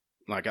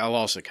 Like, I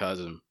lost a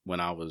cousin when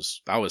I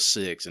was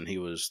 6 and he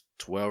was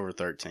 12 or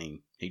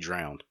 13. He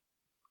drowned.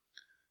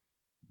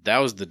 That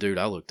was the dude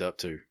I looked up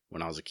to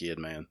when I was a kid,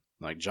 man.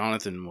 Like,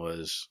 Jonathan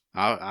was,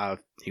 I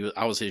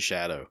was his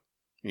shadow.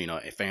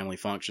 At family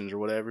functions or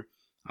whatever,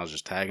 I was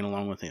just tagging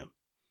along with him.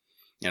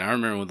 And I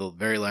remember one of the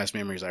very last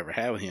memories I ever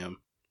had with him,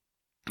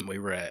 we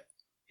were at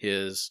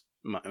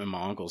my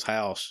uncle's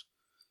house,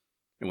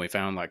 and we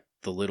found, like,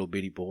 the little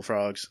bitty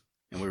bullfrogs,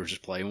 and we were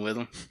just playing with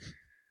them.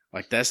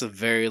 Like, that's a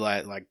very,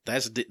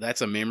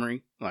 that's a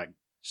memory. Like,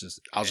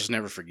 I'll just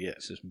never forget.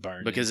 It's just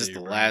burned because it's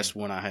the last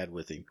one I had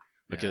with him.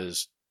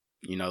 Because,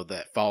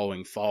 that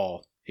following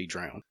fall, he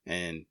drowned.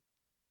 And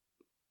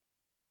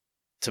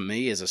to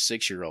me, as a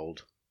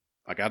 6-year-old,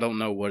 like, I don't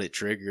know what it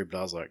triggered, but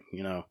I was like,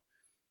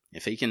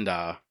 if he can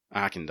die,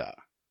 I can die.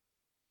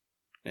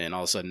 And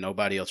all of a sudden,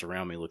 nobody else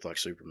around me looked like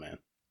Superman.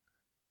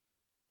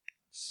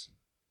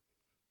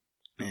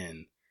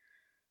 And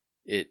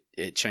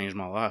it changed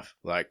my life.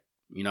 Like,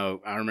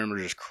 I remember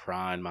just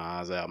crying my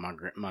eyes out.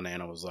 My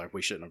nana was like,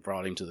 we shouldn't have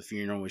brought him to the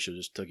funeral. We should have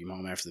just took him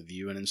home after the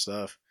viewing and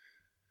stuff.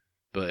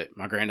 But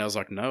my granddad was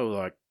like, no,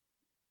 like,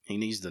 he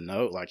needs to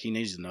know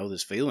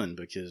this feeling,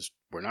 because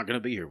we're not going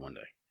to be here one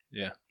day.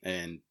 Yeah.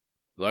 And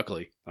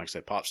luckily, like I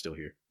said, Pop's still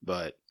here.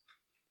 But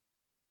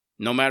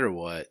no matter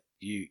what,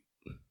 you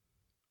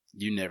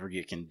never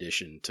get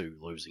conditioned to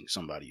losing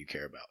somebody you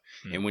care about.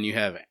 Mm-hmm. And when you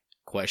have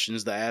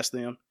questions to ask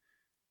them,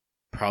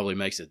 probably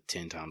makes it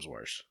 10 times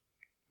worse.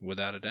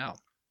 Without a doubt.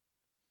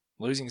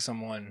 Losing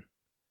someone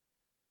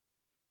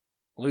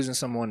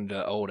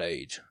to old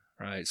age,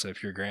 right? So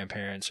if your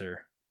grandparents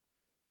are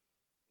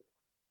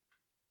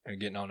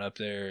getting on up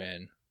there,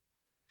 and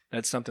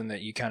that's something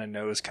that you kind of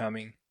know is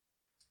coming,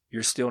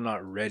 you're still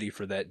not ready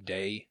for that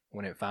day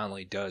when it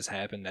finally does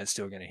happen. That's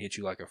still going to hit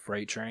you like a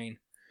freight train.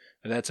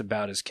 But that's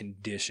about as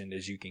conditioned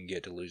as you can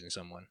get to losing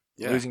someone.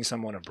 Yeah. Losing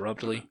someone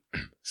abruptly,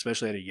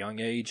 especially at a young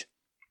age,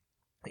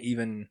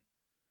 even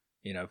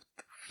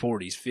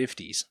 40s,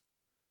 50s,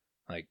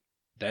 like,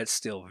 that's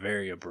still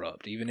very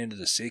abrupt. Even into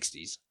the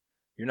 60s,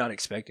 you're not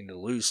expecting to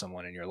lose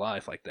someone in your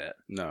life like that.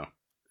 No.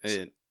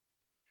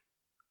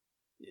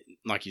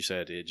 Like you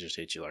said, it just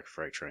hits you like a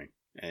freight train,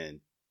 and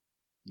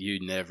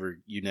you never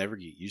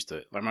get used to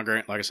it.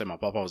 Like I said, my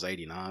papa was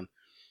 89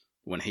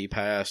 when he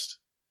passed,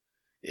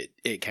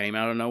 it came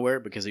out of nowhere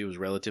because he was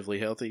relatively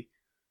healthy,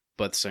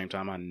 but at the same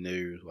time I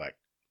knew like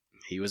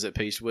he was at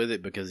peace with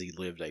it because he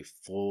lived a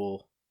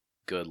full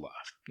good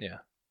life. Yeah.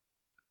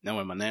 Now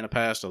when my Nana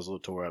passed, I was a little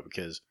tore up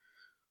because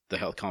the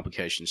health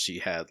complications she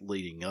had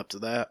leading up to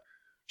that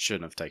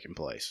shouldn't have taken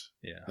place.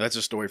 Yeah. That's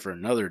a story for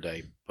another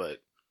day,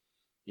 but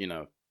you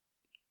know.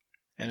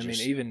 And I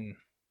mean, even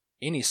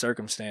any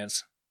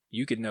circumstance,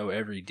 you could know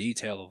every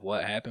detail of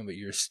what happened, but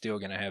you're still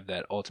going to have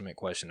that ultimate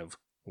question of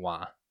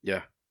why.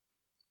 Yeah.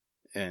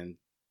 And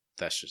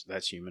that's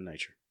human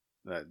nature.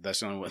 That's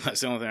the only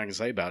thing I can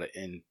say about it.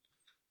 And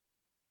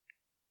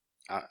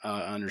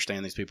I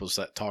understand these people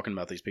talking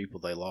about these people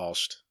they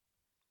lost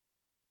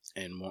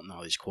and wanting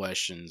all these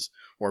questions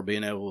or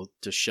being able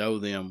to show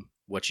them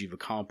what you've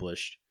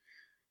accomplished.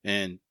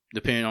 And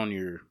depending on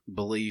your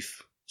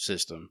belief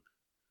system,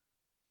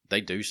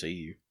 they do see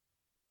you.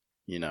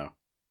 You know,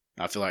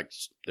 I feel like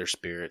their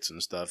spirits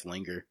and stuff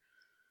linger,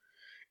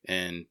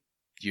 and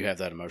you have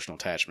that emotional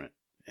attachment.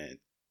 And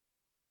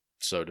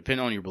so,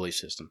 depending on your belief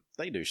system,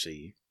 they do see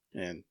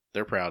you, and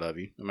they're proud of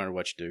you, no matter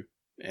what you do.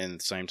 And at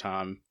the same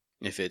time,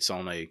 if it's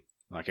on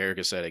like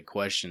Erica said, a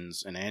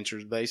questions and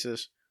answers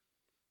basis,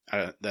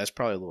 that's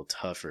probably a little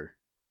tougher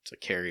to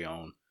carry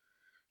on,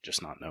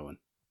 just not knowing.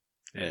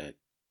 Yeah. And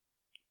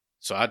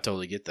so I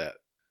totally get that.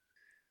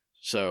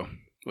 So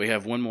we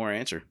have one more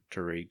answer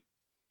to read,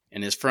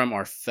 and it's from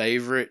our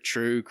favorite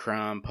true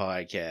crime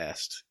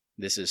podcast.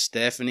 This is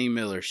Stephanie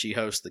Miller. She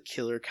hosts the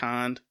Killer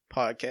Kind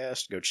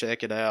podcast. Go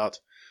check it out.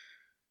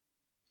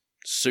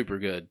 Super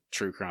good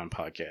true crime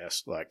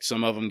podcast. Like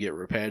some of them get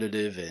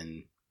repetitive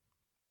and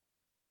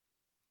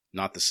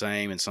not the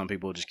same, and some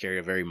people just carry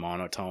a very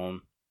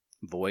monotone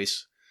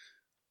voice.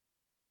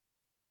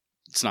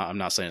 I'm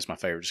not saying it's my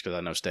favorite just because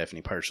I know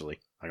Stephanie personally.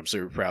 Like I'm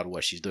super proud of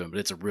what she's doing, but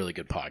it's a really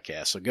good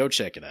podcast. So go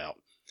check it out.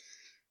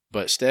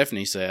 But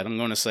Stephanie said, I'm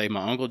going to say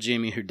my Uncle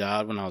Jimmy, who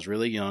died when I was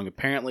really young,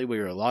 apparently we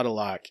were a lot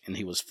alike, and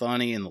he was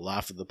funny and the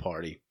life of the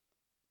party.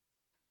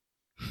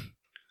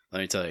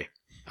 Let me tell you,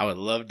 I would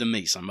love to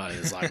meet somebody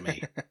that's like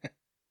me.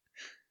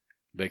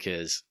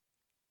 Because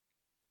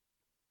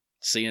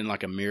seeing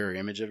like a mirror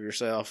image of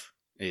yourself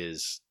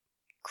is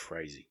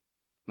crazy.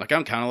 Like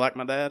I'm kind of like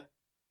my dad.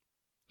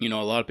 You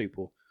know, a lot of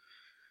people,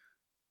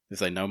 if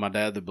they know my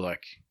dad, they'll be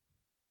like,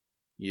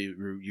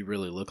 you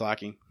really look like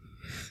him.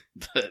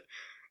 But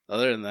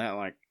other than that,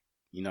 like,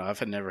 you know,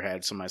 I've never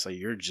had somebody say,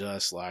 you're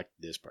just like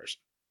this person.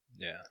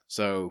 Yeah.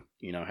 So,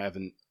 you know,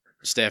 having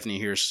Stephanie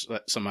hear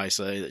somebody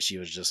say that she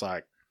was just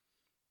like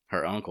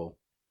her uncle,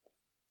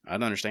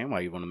 I'd understand why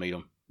you want to meet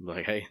him.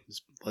 Like, hey,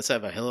 let's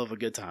have a hell of a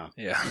good time.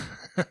 Yeah.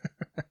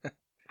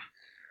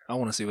 I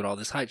want to see what all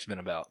this hype's been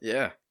about.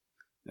 Yeah.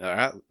 All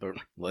right,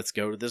 let's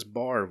go to this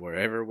bar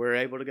wherever we're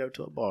able to go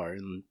to a bar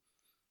and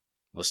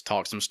let's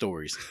talk some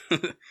stories.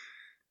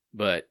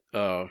 But,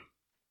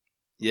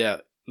 yeah,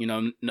 you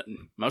know,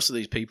 most of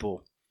these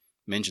people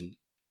mentioned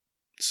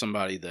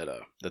somebody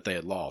that they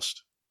had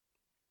lost.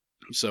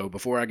 So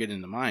before I get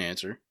into my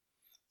answer,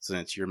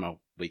 since you're my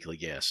weekly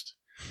guest,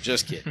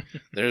 just kidding.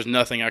 There's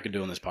nothing I could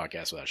do on this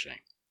podcast without Shane.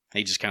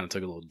 He just kind of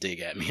took a little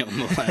dig at me on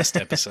the last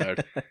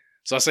episode.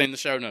 So I seen the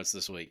show notes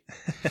this week.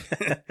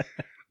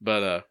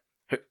 But,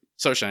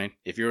 so Shane,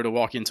 if you were to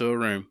walk into a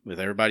room with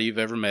everybody you've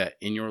ever met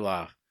in your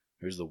life,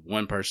 who's the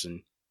one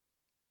person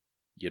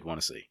you'd want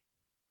to see?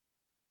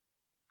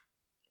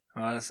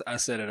 Well, I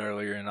said it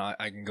earlier, and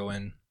I can go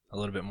in a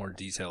little bit more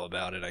detail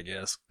about it, I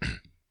guess.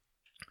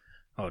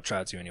 I'll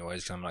try to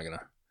anyways, because I'm not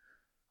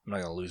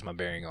gonna lose my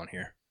bearing on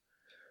here.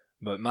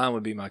 But mine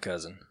would be my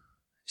cousin.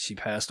 She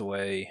passed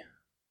away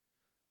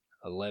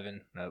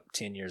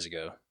 10 years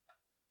ago.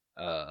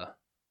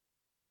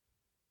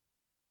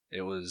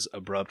 It was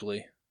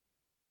abruptly.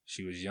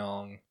 She was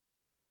young.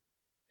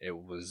 It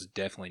was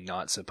definitely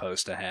not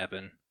supposed to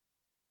happen.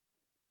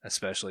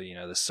 Especially, you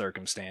know, the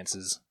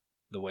circumstances,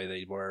 the way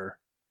they were.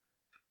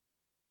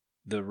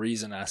 The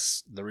reason I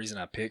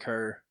pick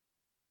her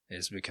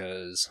is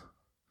because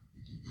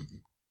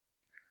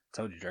I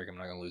told you, Drake, I'm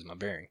not gonna lose my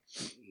bearing.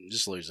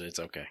 Just lose it. It's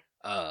okay.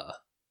 I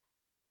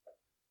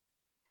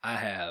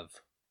have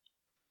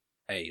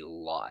a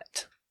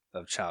lot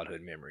of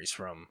childhood memories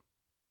from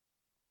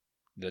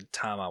the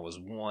time I was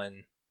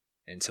 1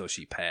 until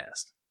she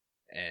passed.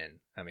 And,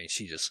 I mean,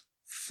 she just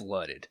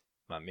flooded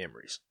my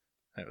memories.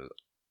 It was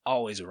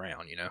always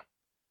around, you know?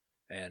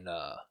 And,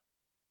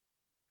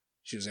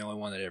 she was the only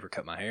one that ever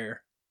cut my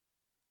hair.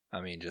 I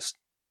mean,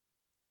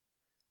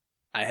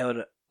 I held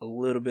a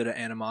little bit of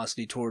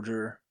animosity towards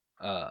her,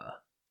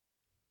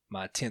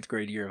 my 10th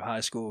grade year of high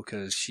school,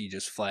 because she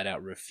just flat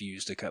out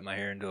refused to cut my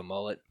hair into a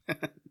mullet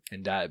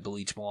and dye it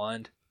bleach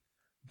blonde.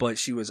 But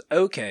she was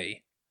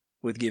okay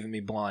with giving me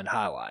blonde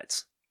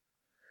highlights.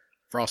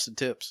 Frosted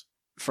tips.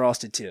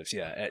 Frosted tips,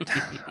 yeah.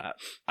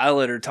 I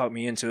let her talk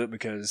me into it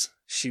because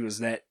she was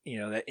that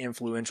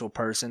influential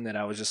person that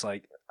I was just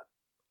like,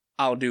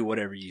 I'll do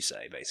whatever you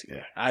say, basically.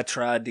 Yeah. I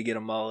tried to get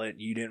a mullet.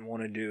 You didn't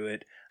want to do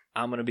it.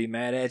 I'm going to be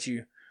mad at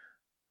you,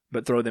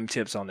 but throw them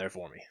tips on there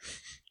for me.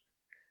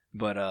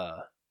 But,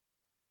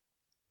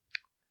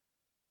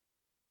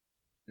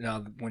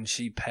 Now, when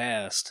she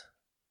passed,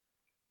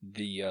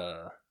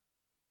 the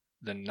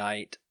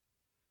night,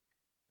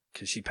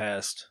 because she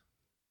passed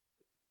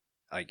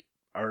like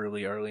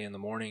early in the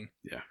morning.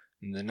 Yeah.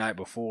 And the night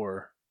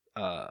before,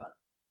 I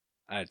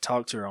had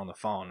talked to her on the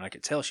phone, and I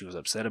could tell she was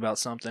upset about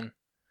something.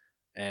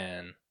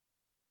 And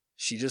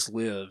she just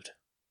lived.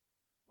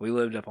 We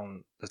lived up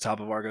on the top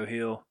of Argo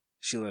Hill.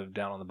 She lived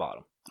down on the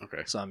bottom.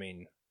 Okay. So, I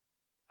mean,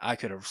 I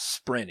could have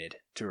sprinted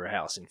to her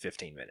house in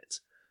 15 minutes.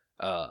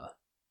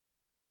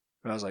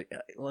 But I was like,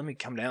 let me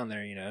come down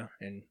there,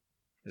 and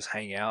just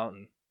hang out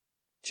and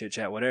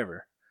chit-chat,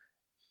 whatever.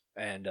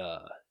 And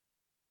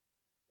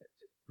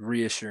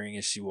reassuring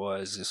as she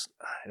was, just,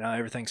 no,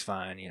 everything's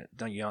fine. You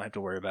don't have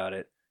to worry about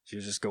it. She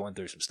was just going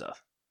through some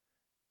stuff.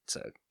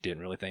 So,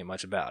 didn't really think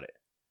much about it.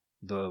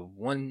 The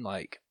one,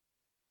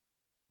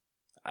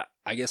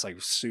 I guess,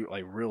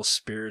 real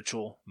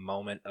spiritual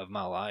moment of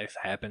my life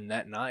happened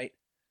that night.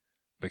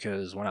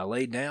 Because when I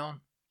laid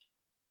down,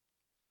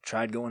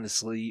 tried going to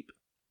sleep,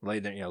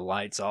 laid there,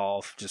 lights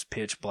off, just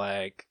pitch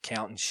black,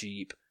 counting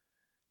sheep,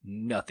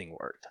 nothing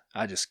worked.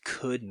 I just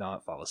could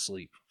not fall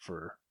asleep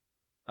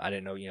I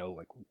didn't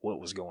know, what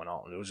was going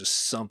on. It was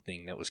just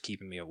something that was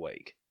keeping me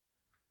awake.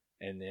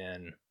 And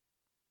then,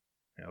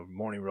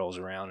 morning rolls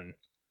around and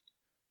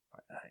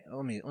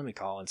let me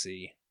call and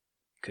see.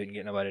 Couldn't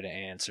get nobody to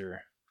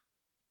answer.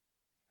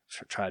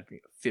 Tried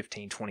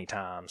 15, 20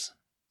 times.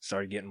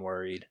 Started getting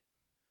worried.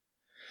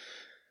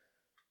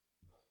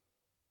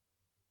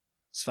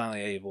 Was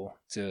finally able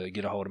to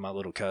get a hold of my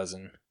little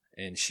cousin,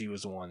 and she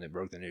was the one that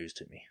broke the news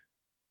to me.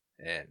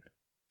 And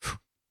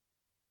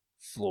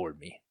floored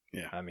me.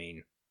 Yeah. I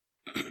mean,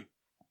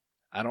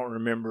 I don't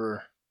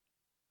remember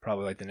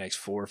probably the next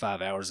 4 or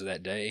 5 hours of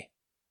that day,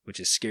 which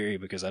is scary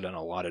because I've done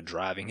a lot of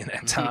driving in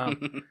that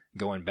time,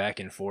 going back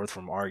and forth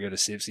from Argo to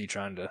Sipsey,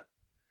 trying to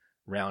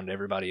round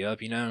everybody up,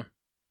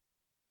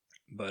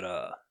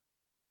 But,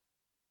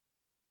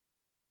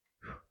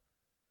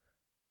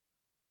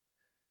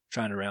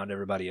 trying to round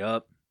everybody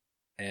up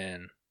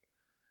and,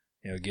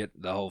 get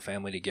the whole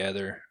family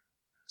together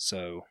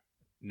so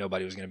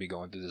nobody was going to be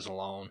going through this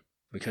alone,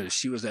 because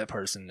she was that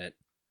person that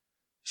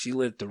she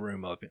lit the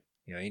room up,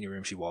 any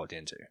room she walked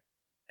into.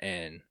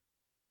 And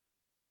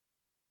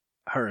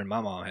her and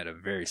my mom had a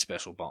very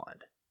special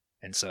bond.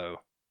 And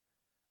so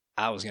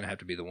I was going to have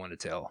to be the one to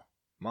tell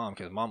Mom,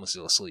 because Mom was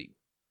still asleep.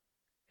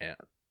 And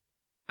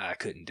I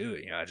couldn't do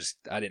it.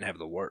 I didn't have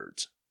the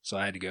words. So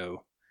I had to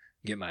go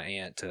get my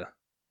aunt to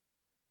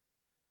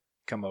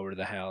come over to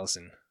the house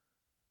and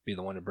be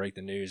the one to break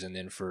the news. And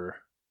then for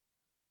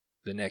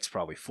the next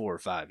probably 4 or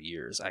 5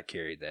 years, I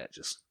carried that,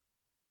 just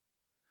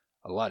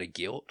a lot of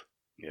guilt.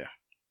 Yeah.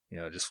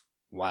 Just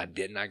why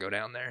didn't I go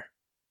down there?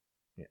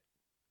 Yeah.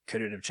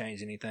 Could it have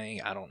changed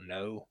anything? I don't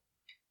know.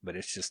 But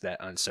it's just that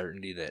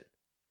uncertainty that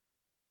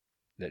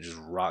just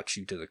rocks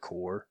you to the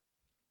core.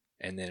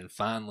 And then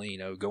finally,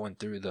 going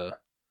through the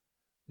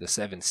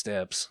 7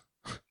 steps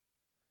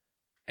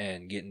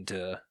and getting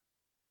to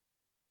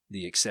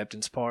the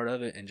acceptance part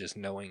of it, and just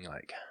knowing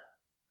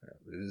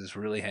this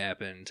really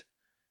happened.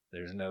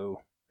 There's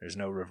no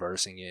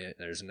reversing it.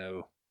 There's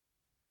no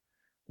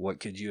what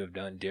could you have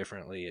done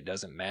differently. It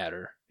doesn't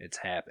matter. It's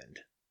happened.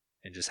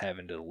 And just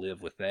having to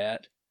live with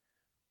that.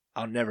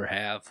 I'll never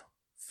have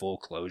full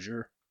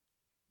closure,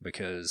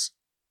 because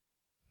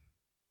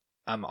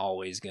I'm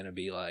always going to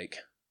be like,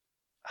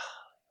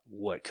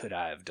 what could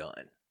I have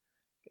done?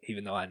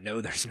 Even though I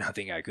know there's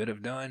nothing I could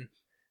have done,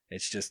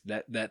 it's just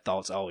that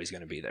thought's always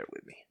going to be there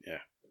with me. Yeah.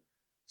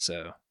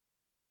 So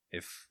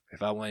if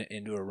I went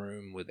into a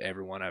room with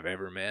everyone I've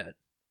ever met,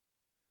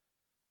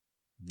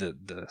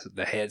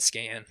 the head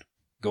scan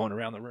going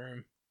around the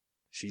room,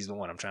 she's the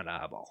one I'm trying to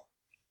eyeball.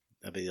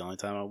 That'd be the only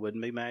time I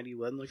wouldn't be mad you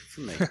wasn't looking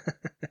for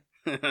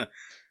me.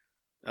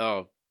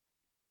 Oh,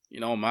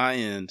 on my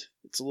end,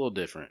 it's a little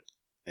different.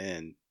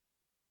 And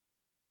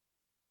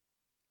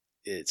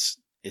it's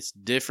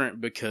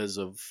different because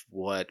of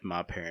what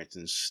my parents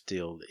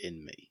instilled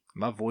in me.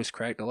 My voice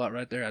cracked a lot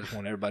right there. I just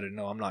want everybody to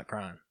know I'm not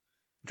crying.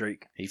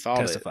 Drake, he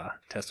fought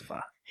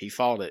testify. He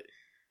fought it.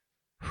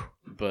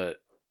 But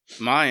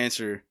my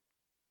answer,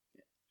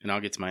 and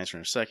I'll get to my answer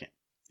in a second,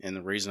 and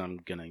the reason I'm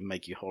going to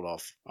make you hold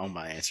off on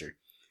my answer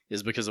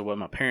is because of what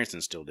my parents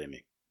instilled in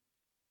me.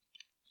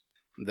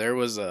 There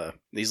was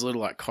these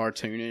little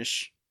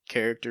cartoonish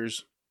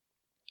characters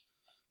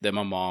that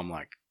my mom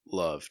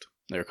loved.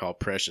 They're called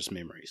Precious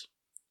Memories.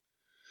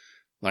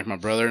 My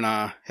brother and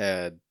I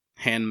had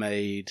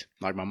handmade,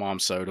 my mom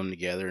sewed them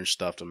together and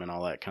stuffed them and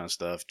all that kind of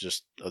stuff,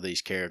 just of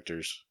these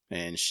characters.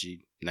 And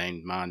she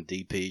named mine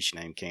DP, she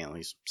named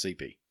Cantley's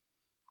CP.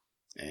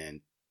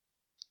 And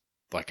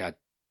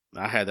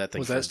I had that thing.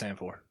 What's that stand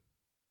for?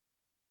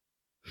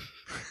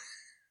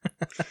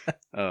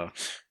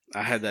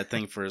 I had that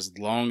thing for as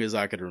long as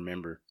I could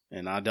remember,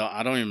 and I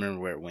don't even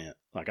remember where it went.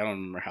 I don't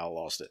remember how I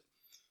lost it,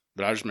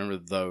 but I just remember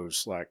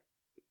those.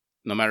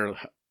 No matter,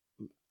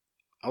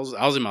 I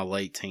was in my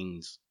late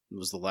teens. It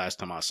was the last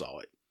time I saw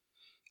it,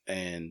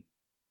 and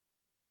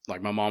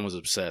my mom was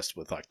obsessed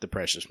with the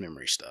Precious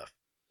Memory stuff.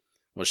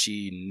 Well,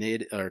 she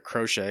knit or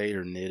crocheted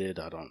or knitted.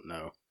 I don't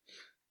know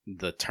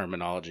the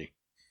terminology,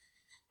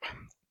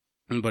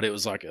 but it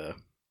was like a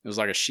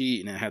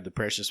sheet, and it had the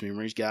Precious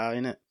Memories guy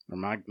in it, or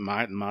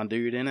my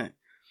dude in it,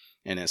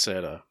 and it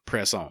said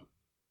press on.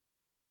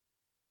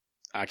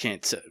 I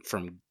can't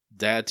from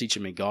dad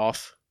teaching me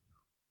golf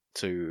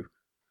to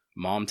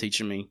mom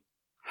teaching me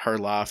her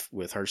life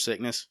with her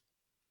sickness.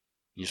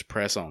 You just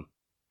press on.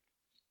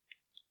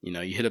 You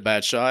know, you hit a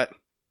bad shot.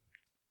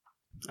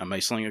 I may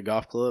sling a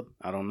golf club.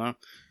 I don't know.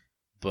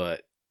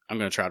 But I'm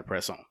going to try to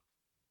press on.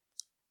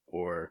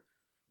 Or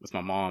with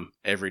my mom,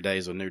 every day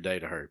is a new day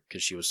to her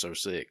because she was so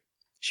sick.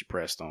 She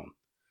pressed on.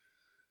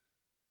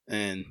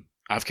 And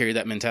I've carried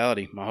that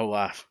mentality my whole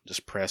life.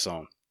 Just press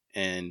on.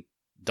 And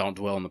don't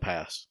dwell in the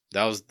past.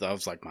 That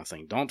was like my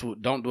thing.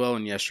 Don't dwell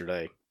in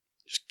yesterday.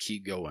 Just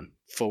keep going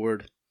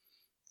forward.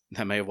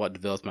 That may have what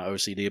developed my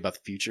OCD about the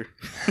future.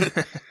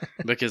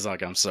 Because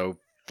like I'm so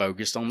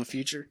focused on the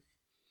future.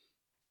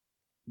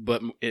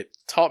 But it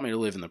taught me to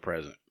live in the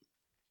present.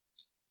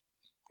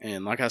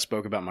 And like I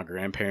spoke about my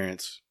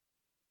grandparents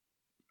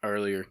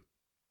earlier,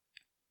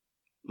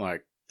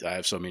 like I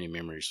have so many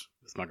memories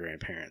with my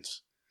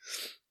grandparents.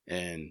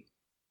 And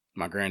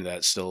my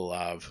granddad's still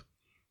alive.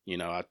 You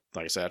know,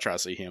 like I said, I try to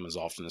see him as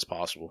often as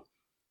possible.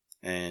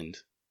 And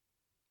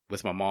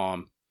with my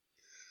mom,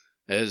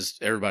 as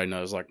everybody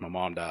knows, like my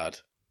mom died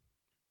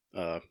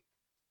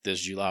this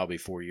July will be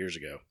 4 years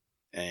ago.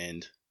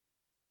 And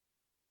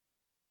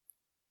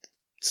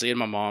seeing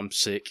my mom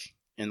sick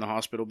in the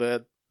hospital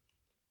bed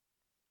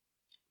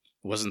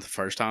wasn't the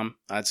first time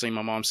I'd seen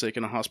my mom sick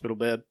in a hospital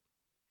bed.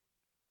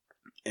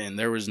 And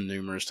there was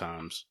numerous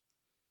times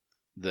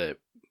that,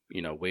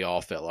 you know, we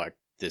all felt like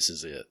this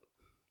is it.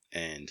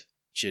 And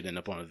she'd end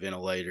up on a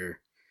ventilator,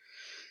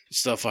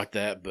 stuff like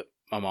that. But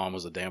my mom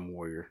was a damn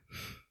warrior.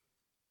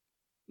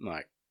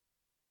 Like,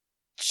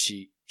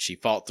 she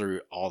fought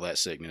through all that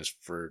sickness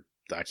for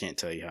I can't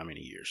tell you how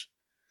many years.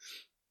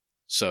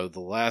 So the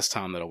last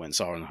time that I went and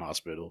saw her in the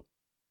hospital,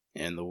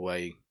 and the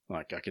way,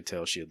 like, I could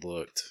tell she had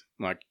looked,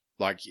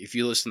 like if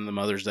you listen to the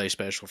Mother's Day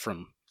special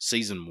from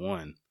season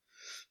 1,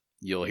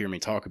 you'll hear me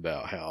talk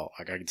about how,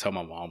 like, I could tell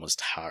my mom was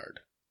tired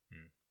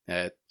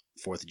at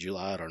 4th of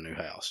July at our new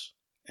house.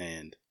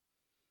 And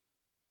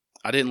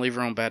I didn't leave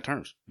her on bad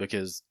terms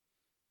because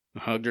I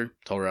hugged her,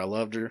 told her I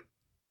loved her.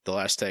 The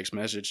last text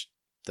message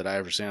that I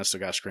ever sent, I still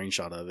got a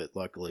screenshot of it,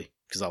 luckily,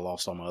 because I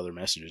lost all my other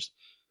messages,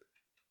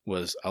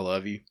 was, I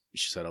love you.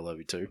 She said, I love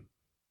you too.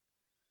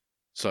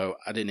 So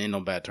I didn't end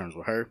on bad terms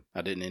with her.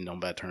 I didn't end on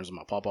bad terms with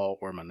my papa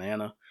or my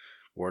nana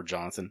or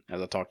Jonathan,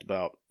 as I talked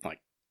about. Like,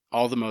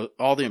 all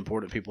the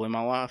important people in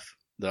my life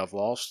that I've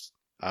lost,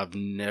 I've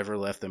never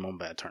left them on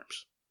bad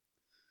terms.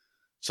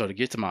 So to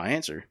get to my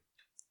answer,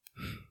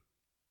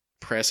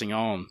 pressing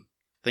on,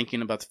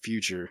 thinking about the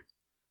future,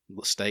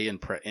 staying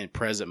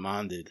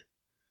present-minded.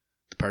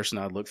 The person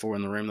I'd look for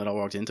in the room that I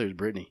walked into is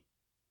Brittany.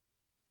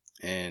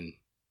 And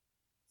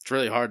it's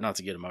really hard not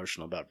to get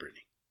emotional about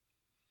Brittany.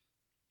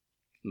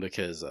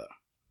 Because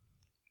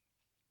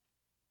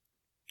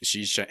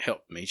she's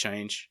helped me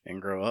change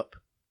and grow up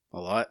a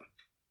lot.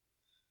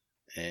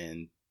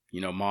 And,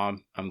 you know,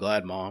 Mom, I'm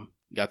glad Mom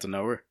got to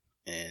know her.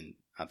 And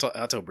I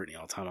tell Brittany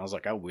all the time, I was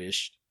like, I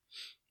wish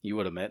you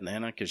would have met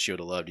Nana because she would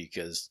have loved you,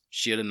 because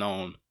she would have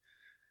known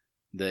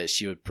that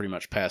she would pretty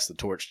much pass the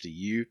torch to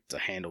you to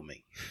handle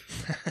me.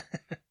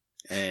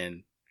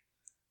 And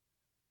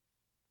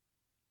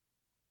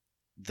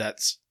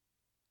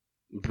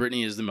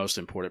Brittany is the most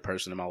important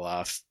person in my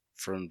life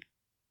from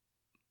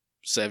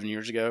 7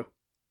 years ago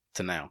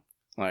to now.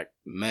 Like,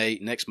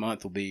 next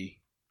month will be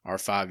our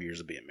 5 years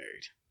of being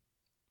married.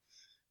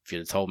 If you'd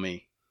have told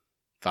me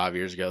 5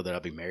 years ago that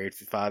I'd be married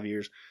for 5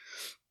 years,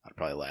 I'd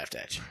probably laughed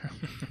at you.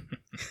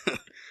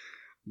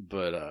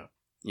 But,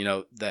 you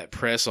know, that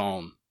press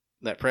on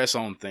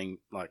thing,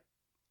 like,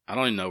 I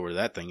don't even know where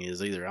that thing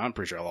is either. I'm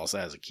pretty sure I lost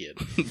that as a kid.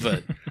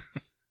 But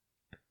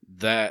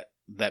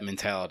that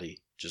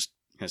mentality just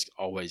has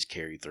always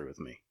carried through with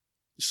me.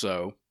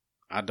 So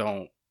I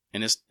don't,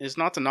 and it's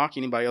not to knock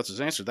anybody else's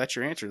answer. That's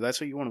your answer.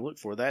 That's what you want to look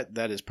for.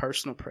 That is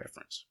personal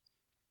preference.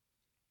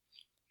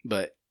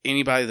 But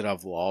anybody that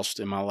I've lost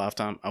in my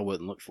lifetime, I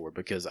wouldn't look for,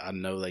 because I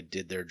know they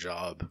did their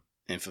job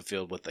and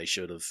fulfilled what they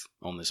should have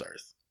on this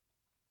earth.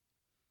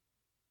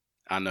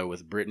 I know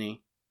with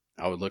Brittany,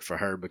 I would look for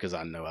her because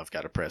I know I've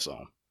got to press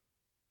on.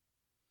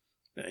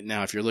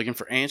 Now, if you're looking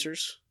for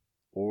answers,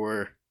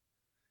 or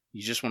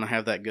you just want to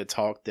have that good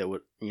talk that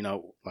would, you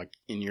know, like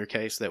in your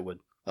case, that would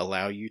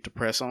allow you to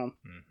press on.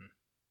 Mm-hmm.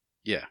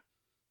 Yeah.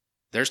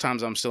 There's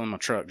times I'm still in my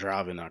truck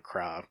driving and I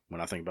cry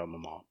when I think about my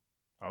mom.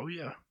 Oh,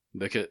 yeah.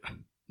 Because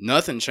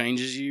nothing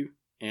changes you,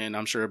 and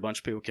I'm sure a bunch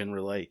of people can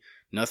relate.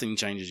 Nothing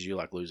changes you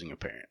like losing a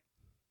parent.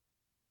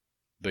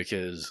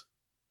 Because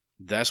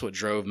that's what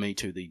drove me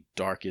to the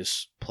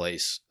darkest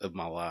place of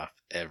my life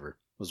ever,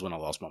 was when I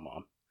lost my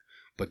mom.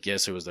 But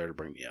guess who was there to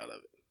bring me out of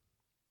it?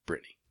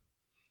 Brittany.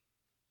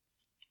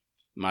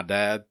 My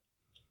dad,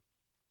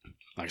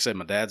 like I said,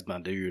 my dad's my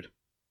dude.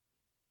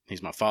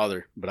 He's my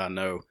father, but I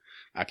know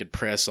I could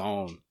press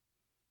on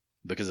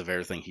because of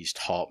everything he's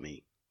taught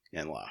me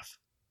in life.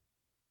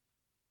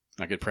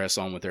 I could press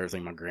on with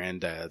everything my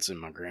granddads and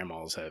my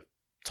grandmas have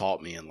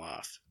taught me in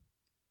life,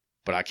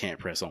 but I can't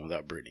press on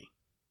without Brittany.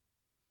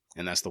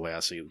 And that's the way I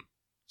see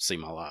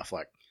my life.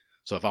 Like,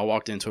 so if I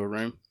walked into a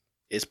room,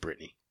 it's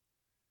Brittany.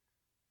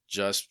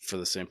 Just for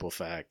the simple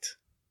fact,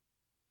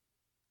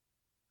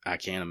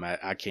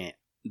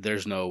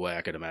 there's no way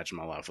I could imagine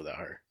my life without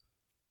her.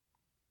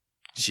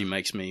 She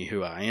makes me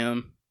who I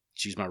am.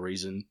 She's my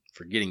reason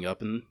for getting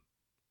up in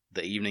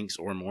the evenings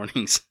or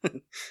mornings.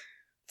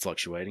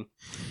 Fluctuating.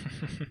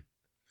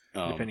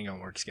 Depending on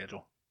work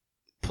schedule.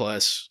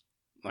 Plus,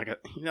 like,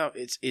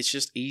 it's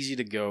just easy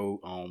to go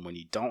on when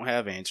you don't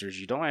have answers.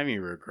 You don't have any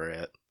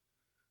regret,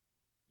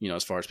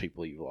 as far as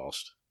people you've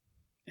lost.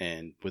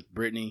 And with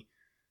Brittany,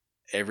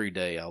 every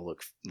day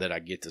that I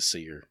get to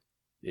see her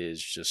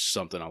is just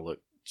something I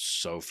look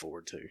so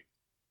forward to.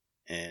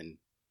 And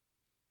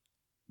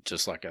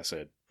just like I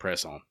said,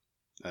 press on.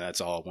 And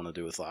that's all I want to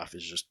do with life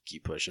is just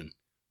keep pushing,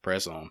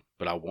 press on.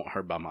 But I want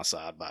her by my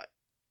side by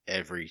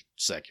every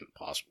second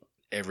possible.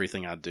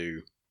 Everything I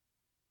do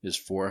is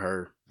for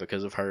her,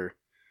 because of her.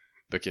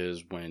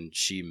 Because when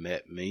she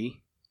met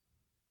me,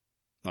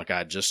 like,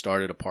 I just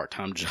started a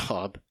part-time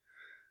job.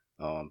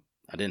 I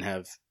didn't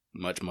have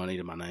much money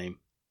to my name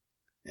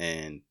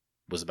and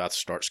was about to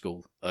start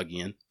school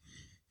again.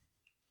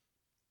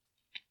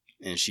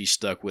 And she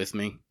stuck with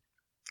me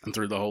and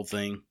through the whole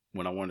thing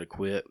when I wanted to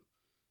quit.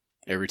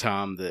 Every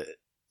time that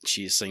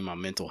she has seen my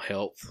mental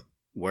health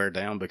wear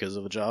down because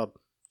of a job,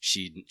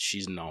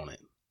 she's known it.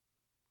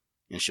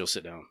 And she'll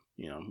sit down,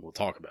 we'll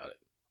talk about it.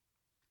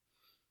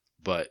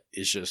 But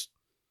it's just,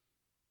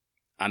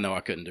 I know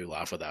I couldn't do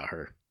life without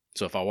her.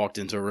 So if I walked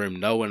into a room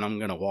knowing I'm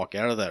going to walk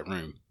out of that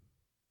room,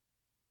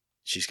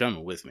 she's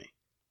coming with me.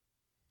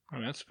 Oh,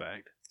 that's a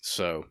fact.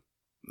 So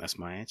that's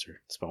my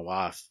answer. It's my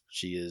wife.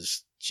 She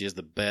is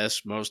the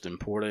best, most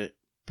important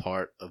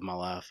part of my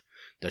life.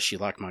 Does she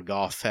like my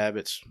golf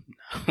habits?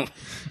 No.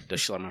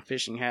 Does she like my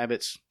fishing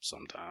habits?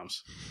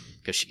 Sometimes.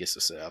 Because she gets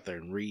to sit out there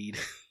and read.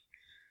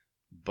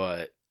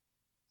 But,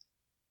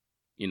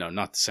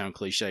 not to sound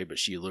cliche, but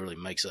she literally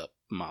makes up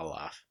my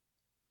life.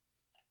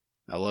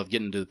 I love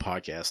getting to do the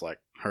podcast, like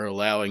her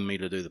allowing me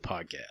to do the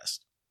podcast.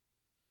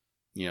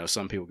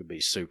 Some people could be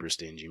super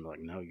stingy and be like,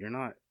 no, you're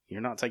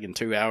not taking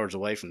 2 hours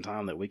away from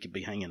time that we could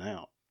be hanging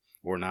out.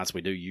 Or nights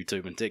we do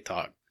YouTube and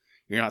TikTok.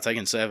 You're not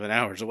taking 7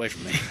 hours away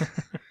from me.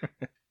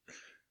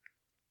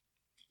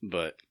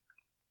 But,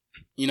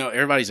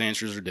 everybody's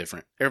answers are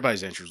different.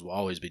 Everybody's answers will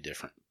always be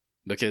different.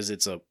 Because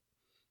it's a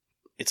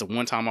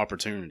one-time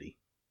opportunity.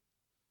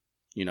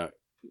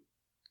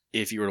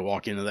 If you were to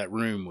walk into that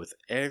room with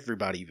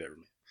everybody you've ever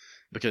met.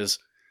 Because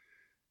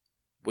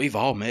we've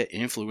all met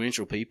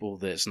influential people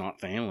that's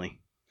not family.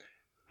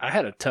 I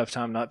had a tough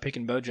time not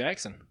picking Bo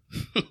Jackson.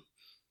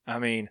 I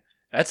mean,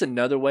 that's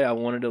another way I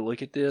wanted to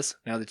look at this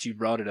now that you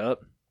brought it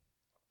up.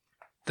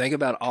 Think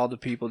about all the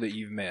people that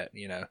you've met,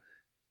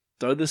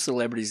 Throw the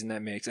celebrities in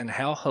that mix and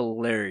how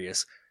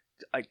hilarious.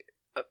 Like,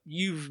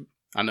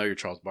 I know your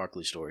Charles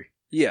Barkley story.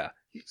 Yeah.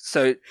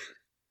 So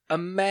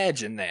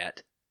imagine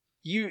that.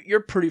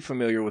 You're pretty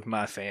familiar with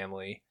my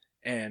family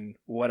and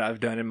what I've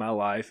done in my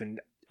life,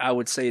 and I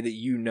would say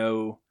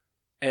that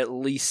at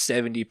least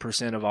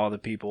 70% of all the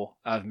people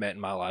I've met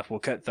in my life. We'll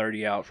cut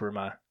 30 out for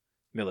my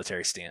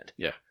military stint.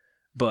 Yeah.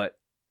 But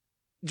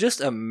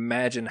just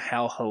imagine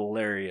how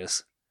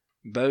hilarious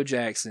Bo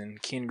Jackson,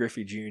 Ken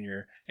Griffey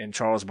Jr., and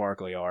Charles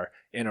Barkley are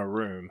in a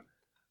room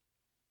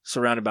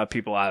surrounded by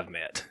people I've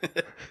met.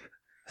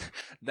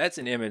 That's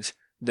an image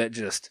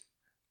that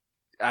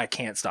I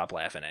can't stop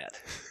laughing at.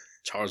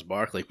 Charles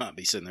Barkley might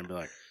be sitting there and be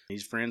like,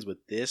 he's friends with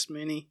this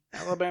many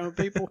Alabama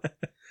people?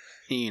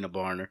 He ain't a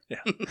Barner. Yeah.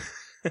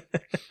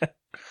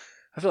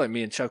 I feel like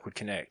me and Chuck would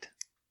connect.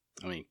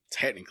 I mean,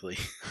 technically,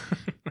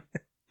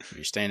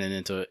 you're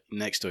standing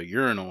next to a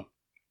urinal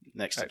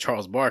next to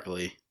Charles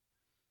Barkley.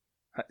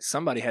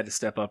 Somebody had to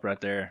step up right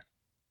there.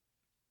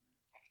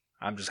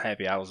 I'm just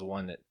happy I was the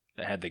one that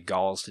had the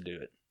galls to do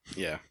it.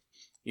 Yeah.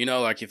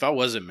 Like if I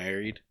wasn't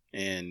married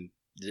and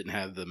didn't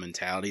have the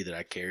mentality that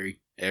I carry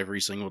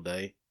every single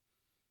day,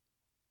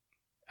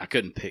 I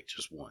couldn't pick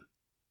just one.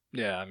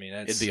 Yeah, I mean,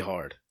 it'd be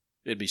hard.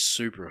 It'd be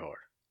super hard.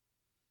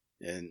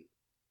 And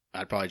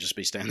I'd probably just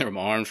be standing there with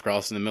my arms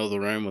crossed in the middle of the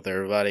room with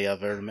everybody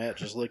I've ever met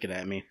just looking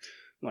at me.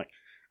 I'm like,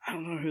 I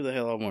don't know who the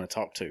hell I want to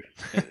talk to.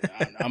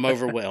 I'm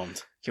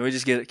overwhelmed. Can we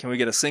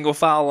get a single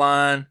file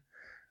line?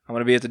 I'm going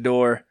to be at the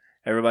door.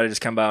 Everybody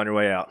just come by on your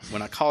way out.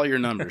 When I call your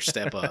number,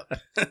 step up.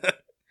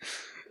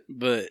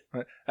 But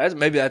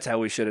maybe that's how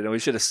we should have done. We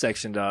should have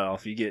sectioned it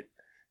off. You get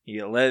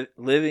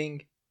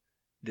living,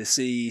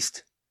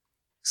 deceased,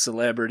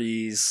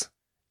 celebrities,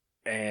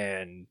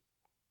 and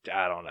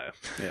I don't know.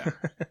 Yeah.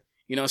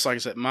 It's like I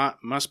said,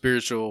 my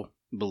spiritual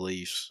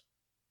beliefs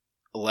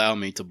allow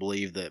me to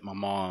believe that my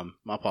mom,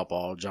 my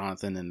papa,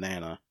 Jonathan, and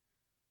Nana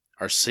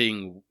are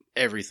seeing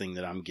everything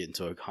that I'm getting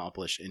to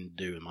accomplish and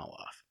do in my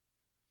life.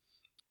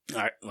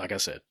 Like I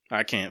said,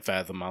 I can't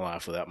fathom my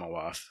life without my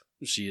wife.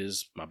 She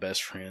is my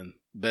best friend.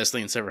 Best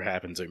thing that's ever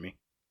happened to me.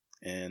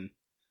 And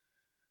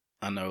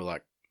I know,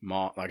 like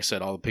I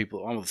said, all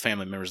the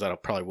family members that I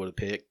probably would have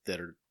picked that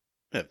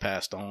have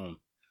passed on,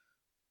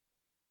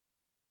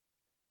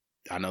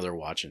 I know they're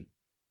watching,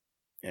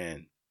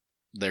 and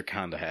they're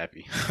kind of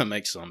happy. I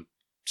make some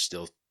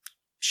still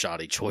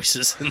shoddy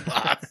choices in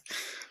life,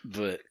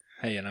 but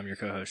hey, and I'm your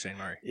co-host, Shane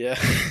Murray. Yeah.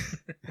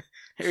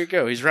 Here you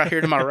go. He's right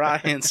here to my right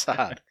hand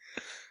side.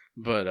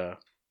 But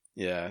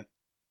yeah,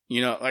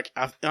 like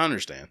I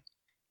understand.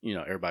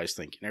 Everybody's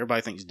thinking.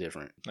 Everybody thinks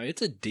different.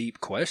 It's a deep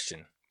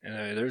question,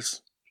 and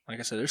there's, like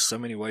I said, there's so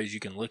many ways you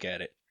can look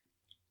at it.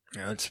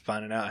 It's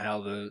finding out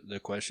how the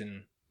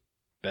question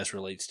best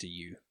relates to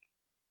you.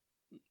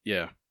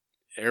 Yeah,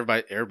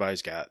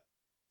 everybody's got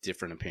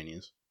different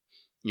opinions.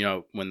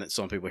 When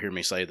some people hear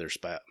me say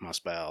my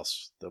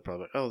spouse, they'll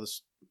probably, oh,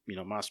 this,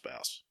 my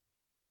spouse,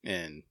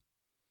 and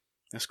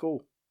that's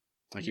cool.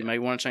 Like, you may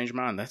want to change your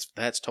mind.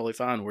 That's totally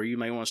fine. Where you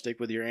may want to stick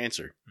with your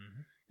answer.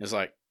 Mm-hmm. It's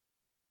like,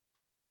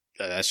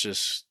 that's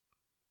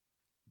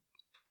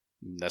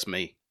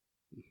me.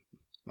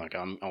 Like,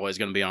 I'm always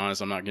going to be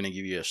honest. I'm not going to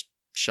give you a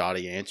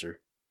shoddy answer,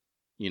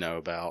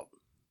 about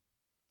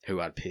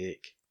who I'd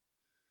pick.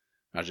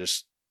 I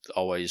just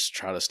always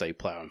try to stay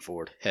plowing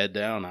forward. Head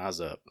down, eyes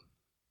up.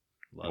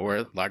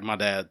 Or, like my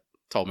dad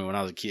told me when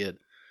I was a kid,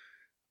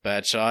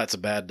 bad shot's a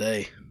bad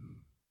day.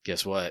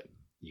 Guess what?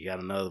 You got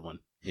another one.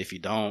 If you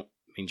don't,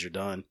 it means you're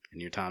done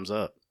and your time's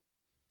up.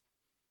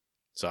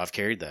 So I've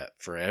carried that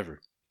forever.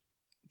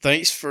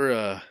 Thanks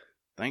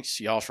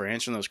y'all for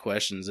answering those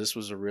questions. This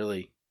was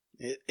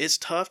it's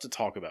tough to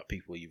talk about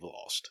people you've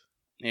lost.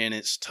 And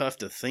it's tough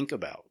to think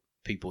about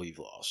people you've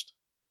lost.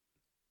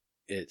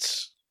 It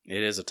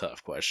is a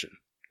tough question.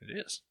 It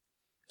is.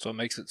 So it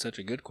makes it such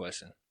a good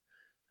question.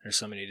 There's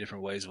so many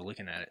different ways of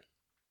looking at it.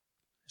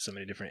 So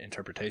many different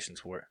interpretations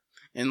for it.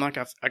 And like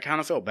I kind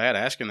of felt bad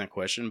asking that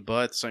question,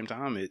 but at the same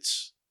time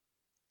it's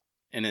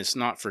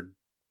not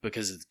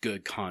because it's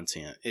good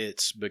content.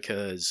 It's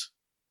because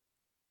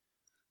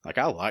like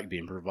I like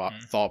being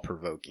thought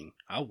provoking.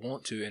 I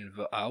want to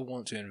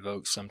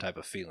invoke some type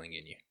of feeling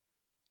in you.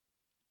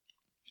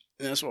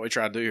 And that's what we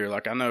try to do here.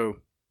 Like, I know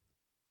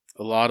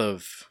a lot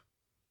of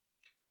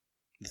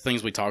the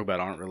things we talk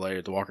about aren't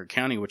related to Walker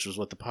County, which is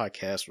what the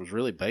podcast was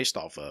really based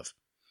off of.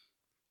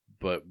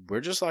 But we're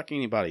just like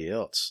anybody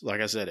else.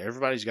 Like I said,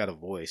 everybody's got a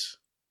voice.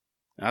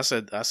 And I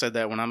said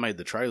that when I made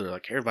the trailer.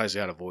 Like, everybody's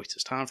got a voice.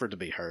 It's time for it to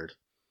be heard.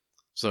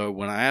 So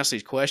when I ask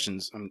these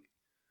questions,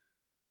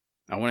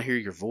 I want to hear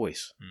your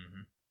voice.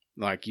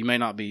 Mm-hmm. Like, you may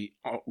not be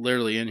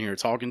literally in here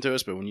talking to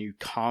us, but when you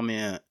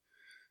comment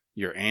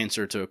your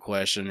answer to a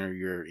question or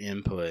your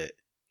input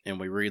and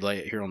we relay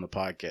it here on the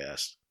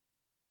podcast,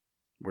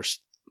 we're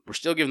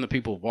still giving the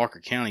people of Walker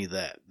County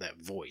that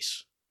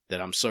voice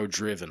that I'm so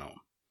driven on.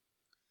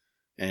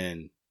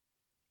 And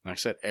like I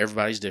said,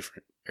 everybody's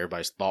different.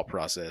 Everybody's thought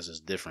process is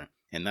different.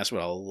 And that's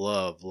what I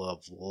love,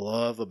 love,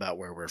 love about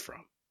where we're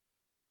from.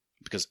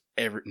 Because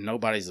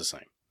nobody's the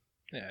same.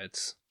 Yeah,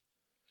 it's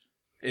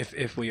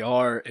if we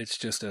are, it's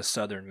just a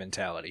Southern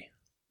mentality.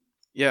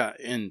 Yeah,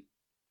 and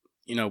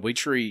we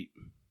treat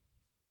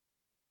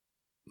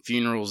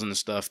funerals and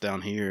stuff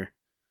down here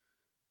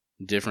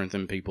different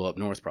than people up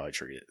north probably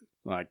treat it.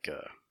 Like,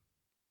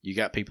 you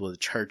got people at the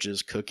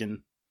churches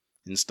cooking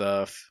and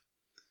stuff.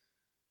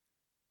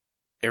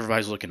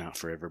 Everybody's looking out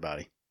for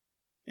everybody.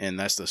 And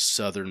that's the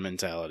Southern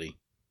mentality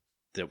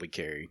that we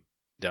carry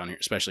down here,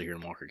 especially here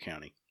in Walker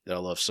County, that I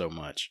love so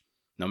much.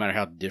 No matter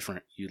how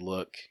different you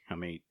look,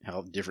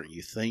 how different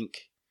you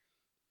think,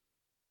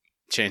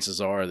 chances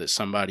are that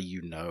somebody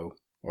you know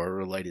or are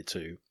related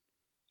to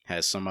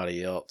has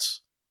somebody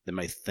else that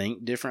may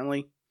think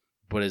differently,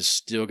 but is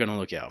still going to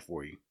look out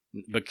for you.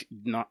 But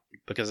not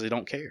because they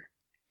don't care.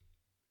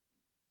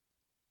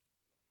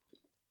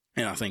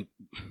 And I think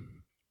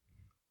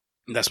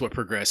that's what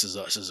progresses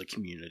us as a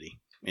community,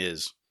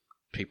 is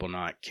people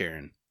not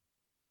caring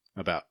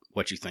about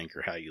what you think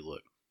or how you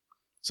look.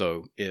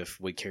 So if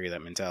we carry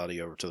that mentality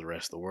over to the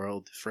rest of the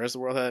world, if the rest of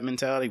the world had that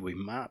mentality, we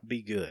might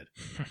be good.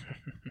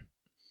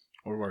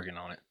 We're working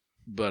on it.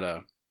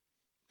 But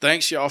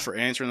thanks y'all for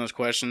answering those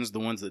questions, the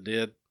ones that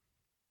did.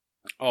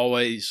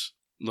 Always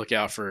look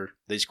out for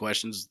these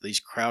questions. These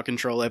crowd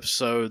control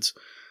episodes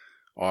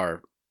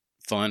are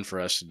fun for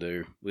us to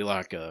do. We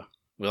like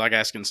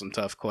asking some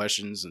tough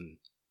questions and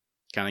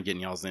kind of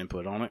getting y'all's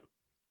input on it.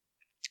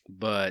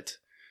 But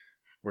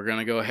we're going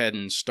to go ahead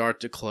and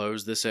start to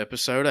close this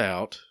episode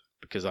out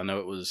because I know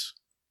it was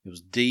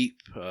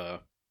deep.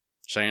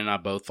 Shane and I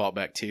both fought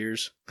back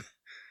tears.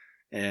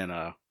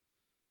 And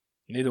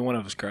neither one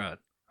of us cried.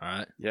 All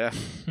right. Yeah.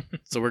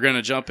 So we're going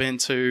to jump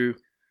into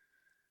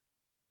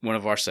one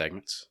of our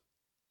segments.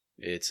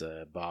 It's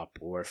a bop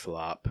or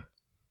flop.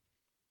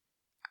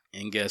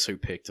 And guess who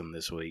picked them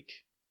this week?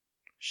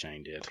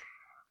 Shane did.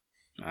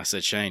 I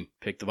said, Shane,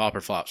 pick the bop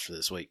or flops for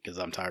this week because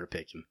I'm tired of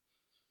picking.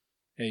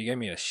 Yeah, you gave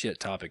me a shit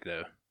topic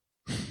though.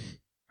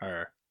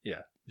 Or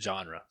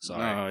genre. Sorry.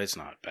 No, it's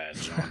not bad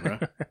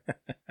genre.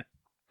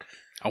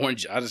 I was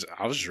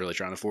just really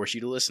trying to force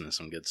you to listen to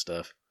some good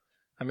stuff.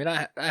 I mean,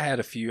 I had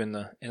a few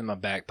in my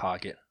back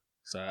pocket.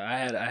 So I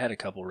had a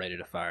couple ready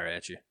to fire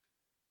at you.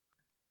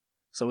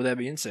 So with that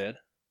being said,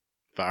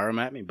 Fire 'em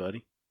at me,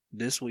 buddy.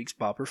 this week's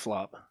Bop or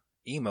Flop,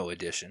 Emo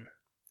Edition.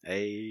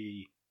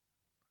 Hey.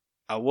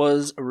 I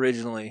was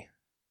originally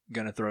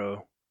going to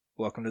throw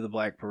Welcome to the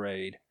Black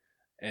Parade,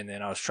 and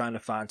then I was trying to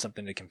find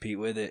something to compete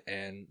with it,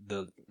 and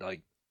the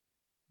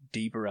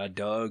deeper I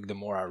dug, the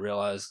more I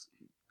realized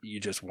you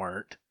just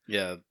weren't.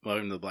 Yeah,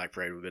 Welcome to the Black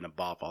Parade would have been a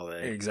bop all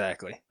day.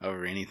 Exactly.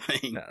 Over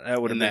anything.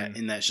 That would have been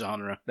in that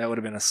genre. That would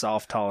have been a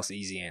soft toss,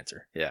 easy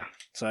answer. Yeah.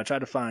 So I tried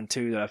to find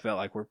two that I felt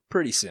like were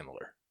pretty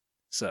similar.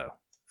 So,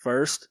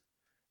 first,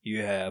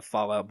 you have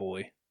Fall Out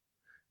Boy.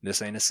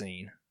 This Ain't a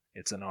Scene.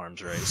 It's an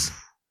arms race.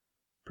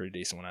 Pretty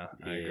decent one,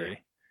 I agree.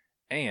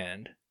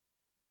 And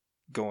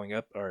going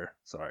up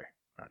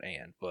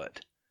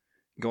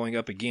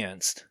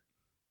against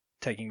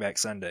Taking Back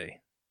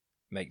Sunday,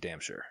 Make Damn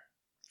Sure.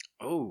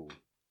 Oh.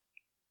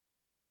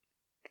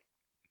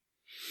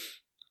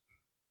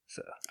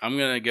 So I'm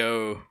going to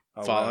go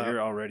Fall Out.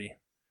 You're already.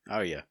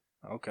 Oh, yeah.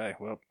 Okay,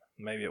 well,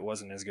 maybe it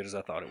wasn't as good as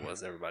I thought it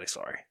was. Everybody,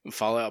 sorry.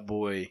 Fall Out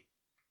Boy,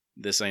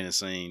 This Ain't a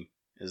Scene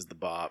is the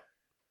bop.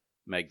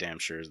 Make Damn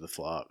Sure is the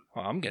flop.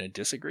 Well, I'm going to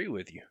disagree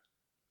with you.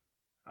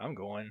 I'm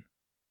going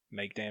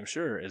Make Damn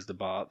Sure is the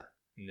bop,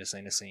 and This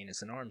Ain't a Scene,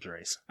 it's an arms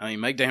race. I mean,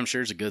 Make Damn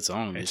Sure is a good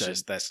song. It's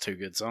just that's two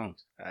good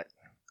songs.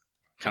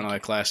 Kind of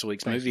like last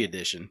week's movie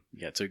edition.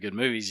 You got two good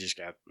movies. You just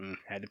got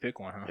had to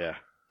pick one, huh? Yeah.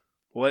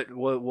 What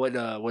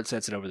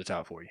sets it over the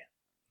top for you?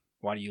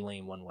 Why do you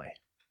lean one way?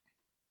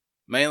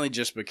 Mainly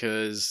just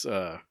because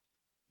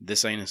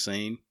This Ain't a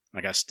Scene.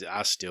 Like I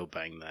still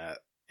bang that,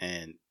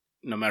 and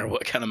no matter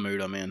what kind of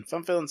mood I'm in, if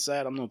I'm feeling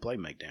sad, I'm gonna play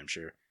Make Damn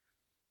Sure.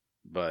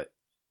 But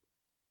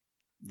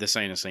This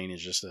Ain't a Scene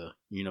is just a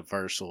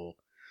universal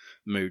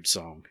mood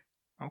song.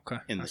 Okay.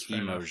 In the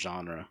emo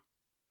genre.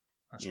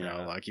 That's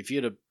like if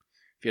you'd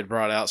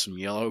brought out some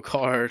Yellow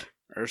Card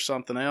or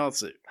something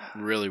else, it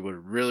really would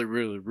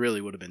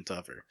have been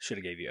tougher. Should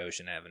have gave you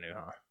Ocean Avenue,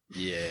 huh?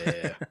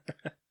 Yeah.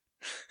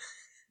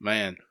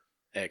 Man,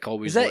 at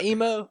Colby's. Is that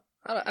emo?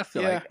 I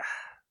feel like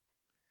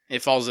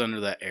it falls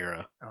under that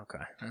era.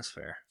 Okay, that's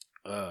fair.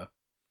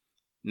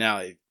 Now,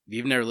 if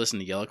you've never listened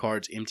to Yellow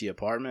Card's Empty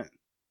Apartment,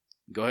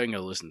 go ahead and go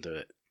listen to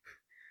it.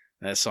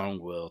 That song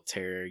will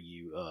tear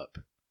you up.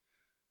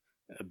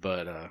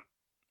 But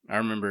I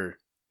remember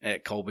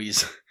at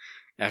Colby's,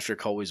 after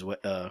Colby's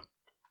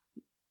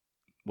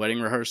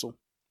wedding rehearsal,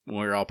 when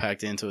we were all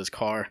packed into his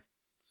car,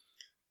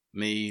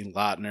 me,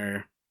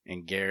 Lautner,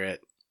 and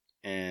Garrett,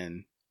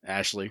 and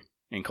Ashley,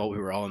 and Colby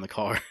were all in the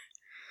car,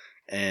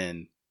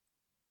 and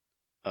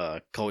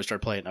Colby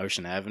started playing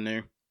Ocean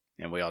Avenue,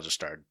 and we all just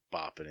started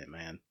bopping it,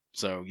 man.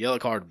 So Yellow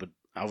Card, but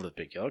I would have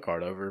picked Yellow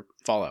Card over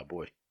Fall Out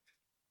Boy.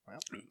 Well,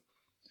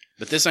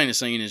 but This Ain't a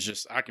Scene is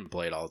just, I can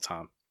play it all the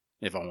time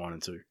if I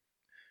wanted to.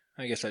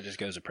 I guess that just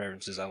goes to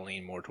preferences. I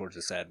lean more towards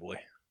the sad boy.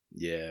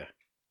 Yeah.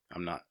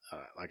 I'm not,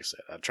 like I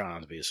said, I try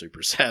not to be a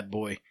super sad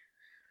boy.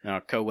 Now,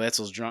 Co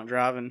Wetzel's Drunk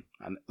Driving,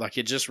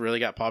 it just really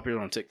got popular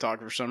on TikTok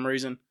for some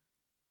reason.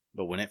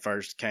 But when it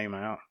first came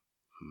out,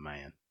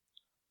 man.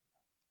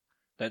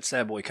 That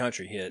sad boy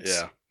country hits.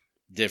 Yeah.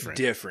 Different.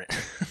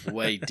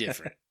 Way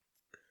different.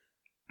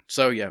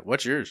 So, yeah,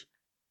 what's yours?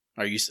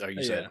 Are you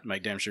said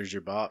Make Damn Sure's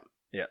your bop?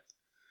 Yeah.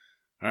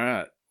 All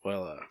right.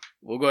 Well,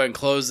 we'll go ahead and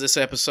close this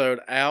episode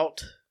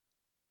out.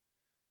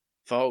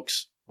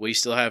 Folks, we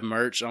still have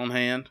merch on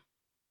hand.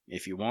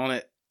 If you want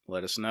it,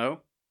 let us know.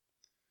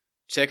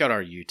 Check out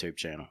our YouTube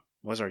channel.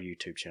 What's our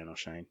YouTube channel,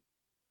 Shane?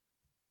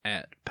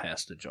 At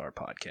Pass the Jar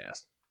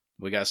Podcast.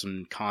 We got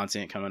some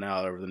content coming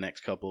out over the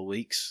next couple of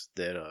weeks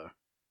that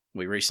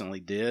we recently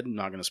did. I'm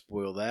not going to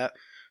spoil that.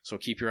 So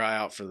keep your eye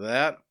out for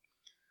that.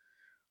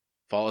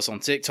 Follow us on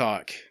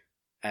TikTok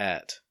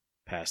at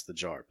Pass the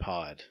Jar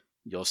Pod.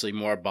 You'll see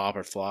more bop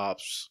or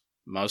flops.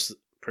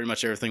 Pretty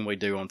much everything we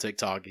do on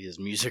TikTok is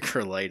music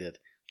related.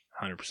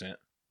 100%.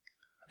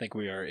 I think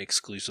we are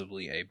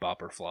exclusively a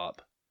bop or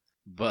flop.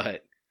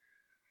 But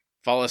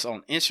follow us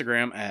on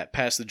Instagram at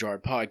Pass the Jar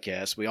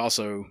Podcast. We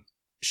also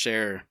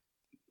share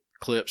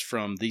clips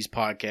from these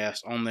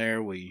podcasts on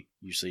there.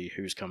 You see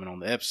who's coming on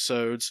the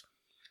episodes.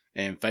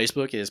 And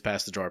Facebook is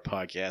Pass the Jar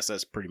Podcast.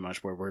 That's pretty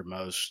much where we're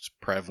most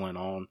prevalent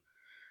on.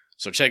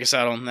 So check us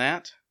out on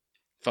that.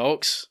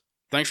 Folks,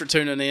 thanks for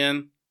tuning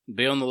in.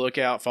 Be on the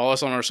lookout. Follow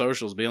us on our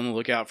socials. Be on the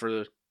lookout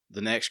for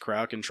the next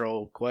crowd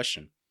control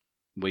question.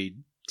 We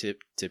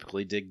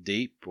typically dig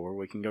deep, or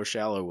we can go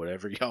shallow,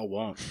 whatever y'all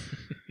want.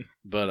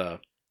 But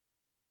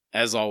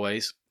as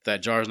always, if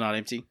that jar's not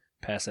empty,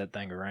 pass that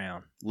thing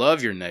around.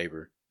 Love your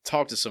neighbor.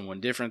 Talk to someone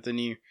different than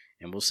you.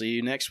 And we'll see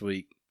you next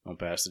week on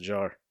Pass the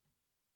Jar.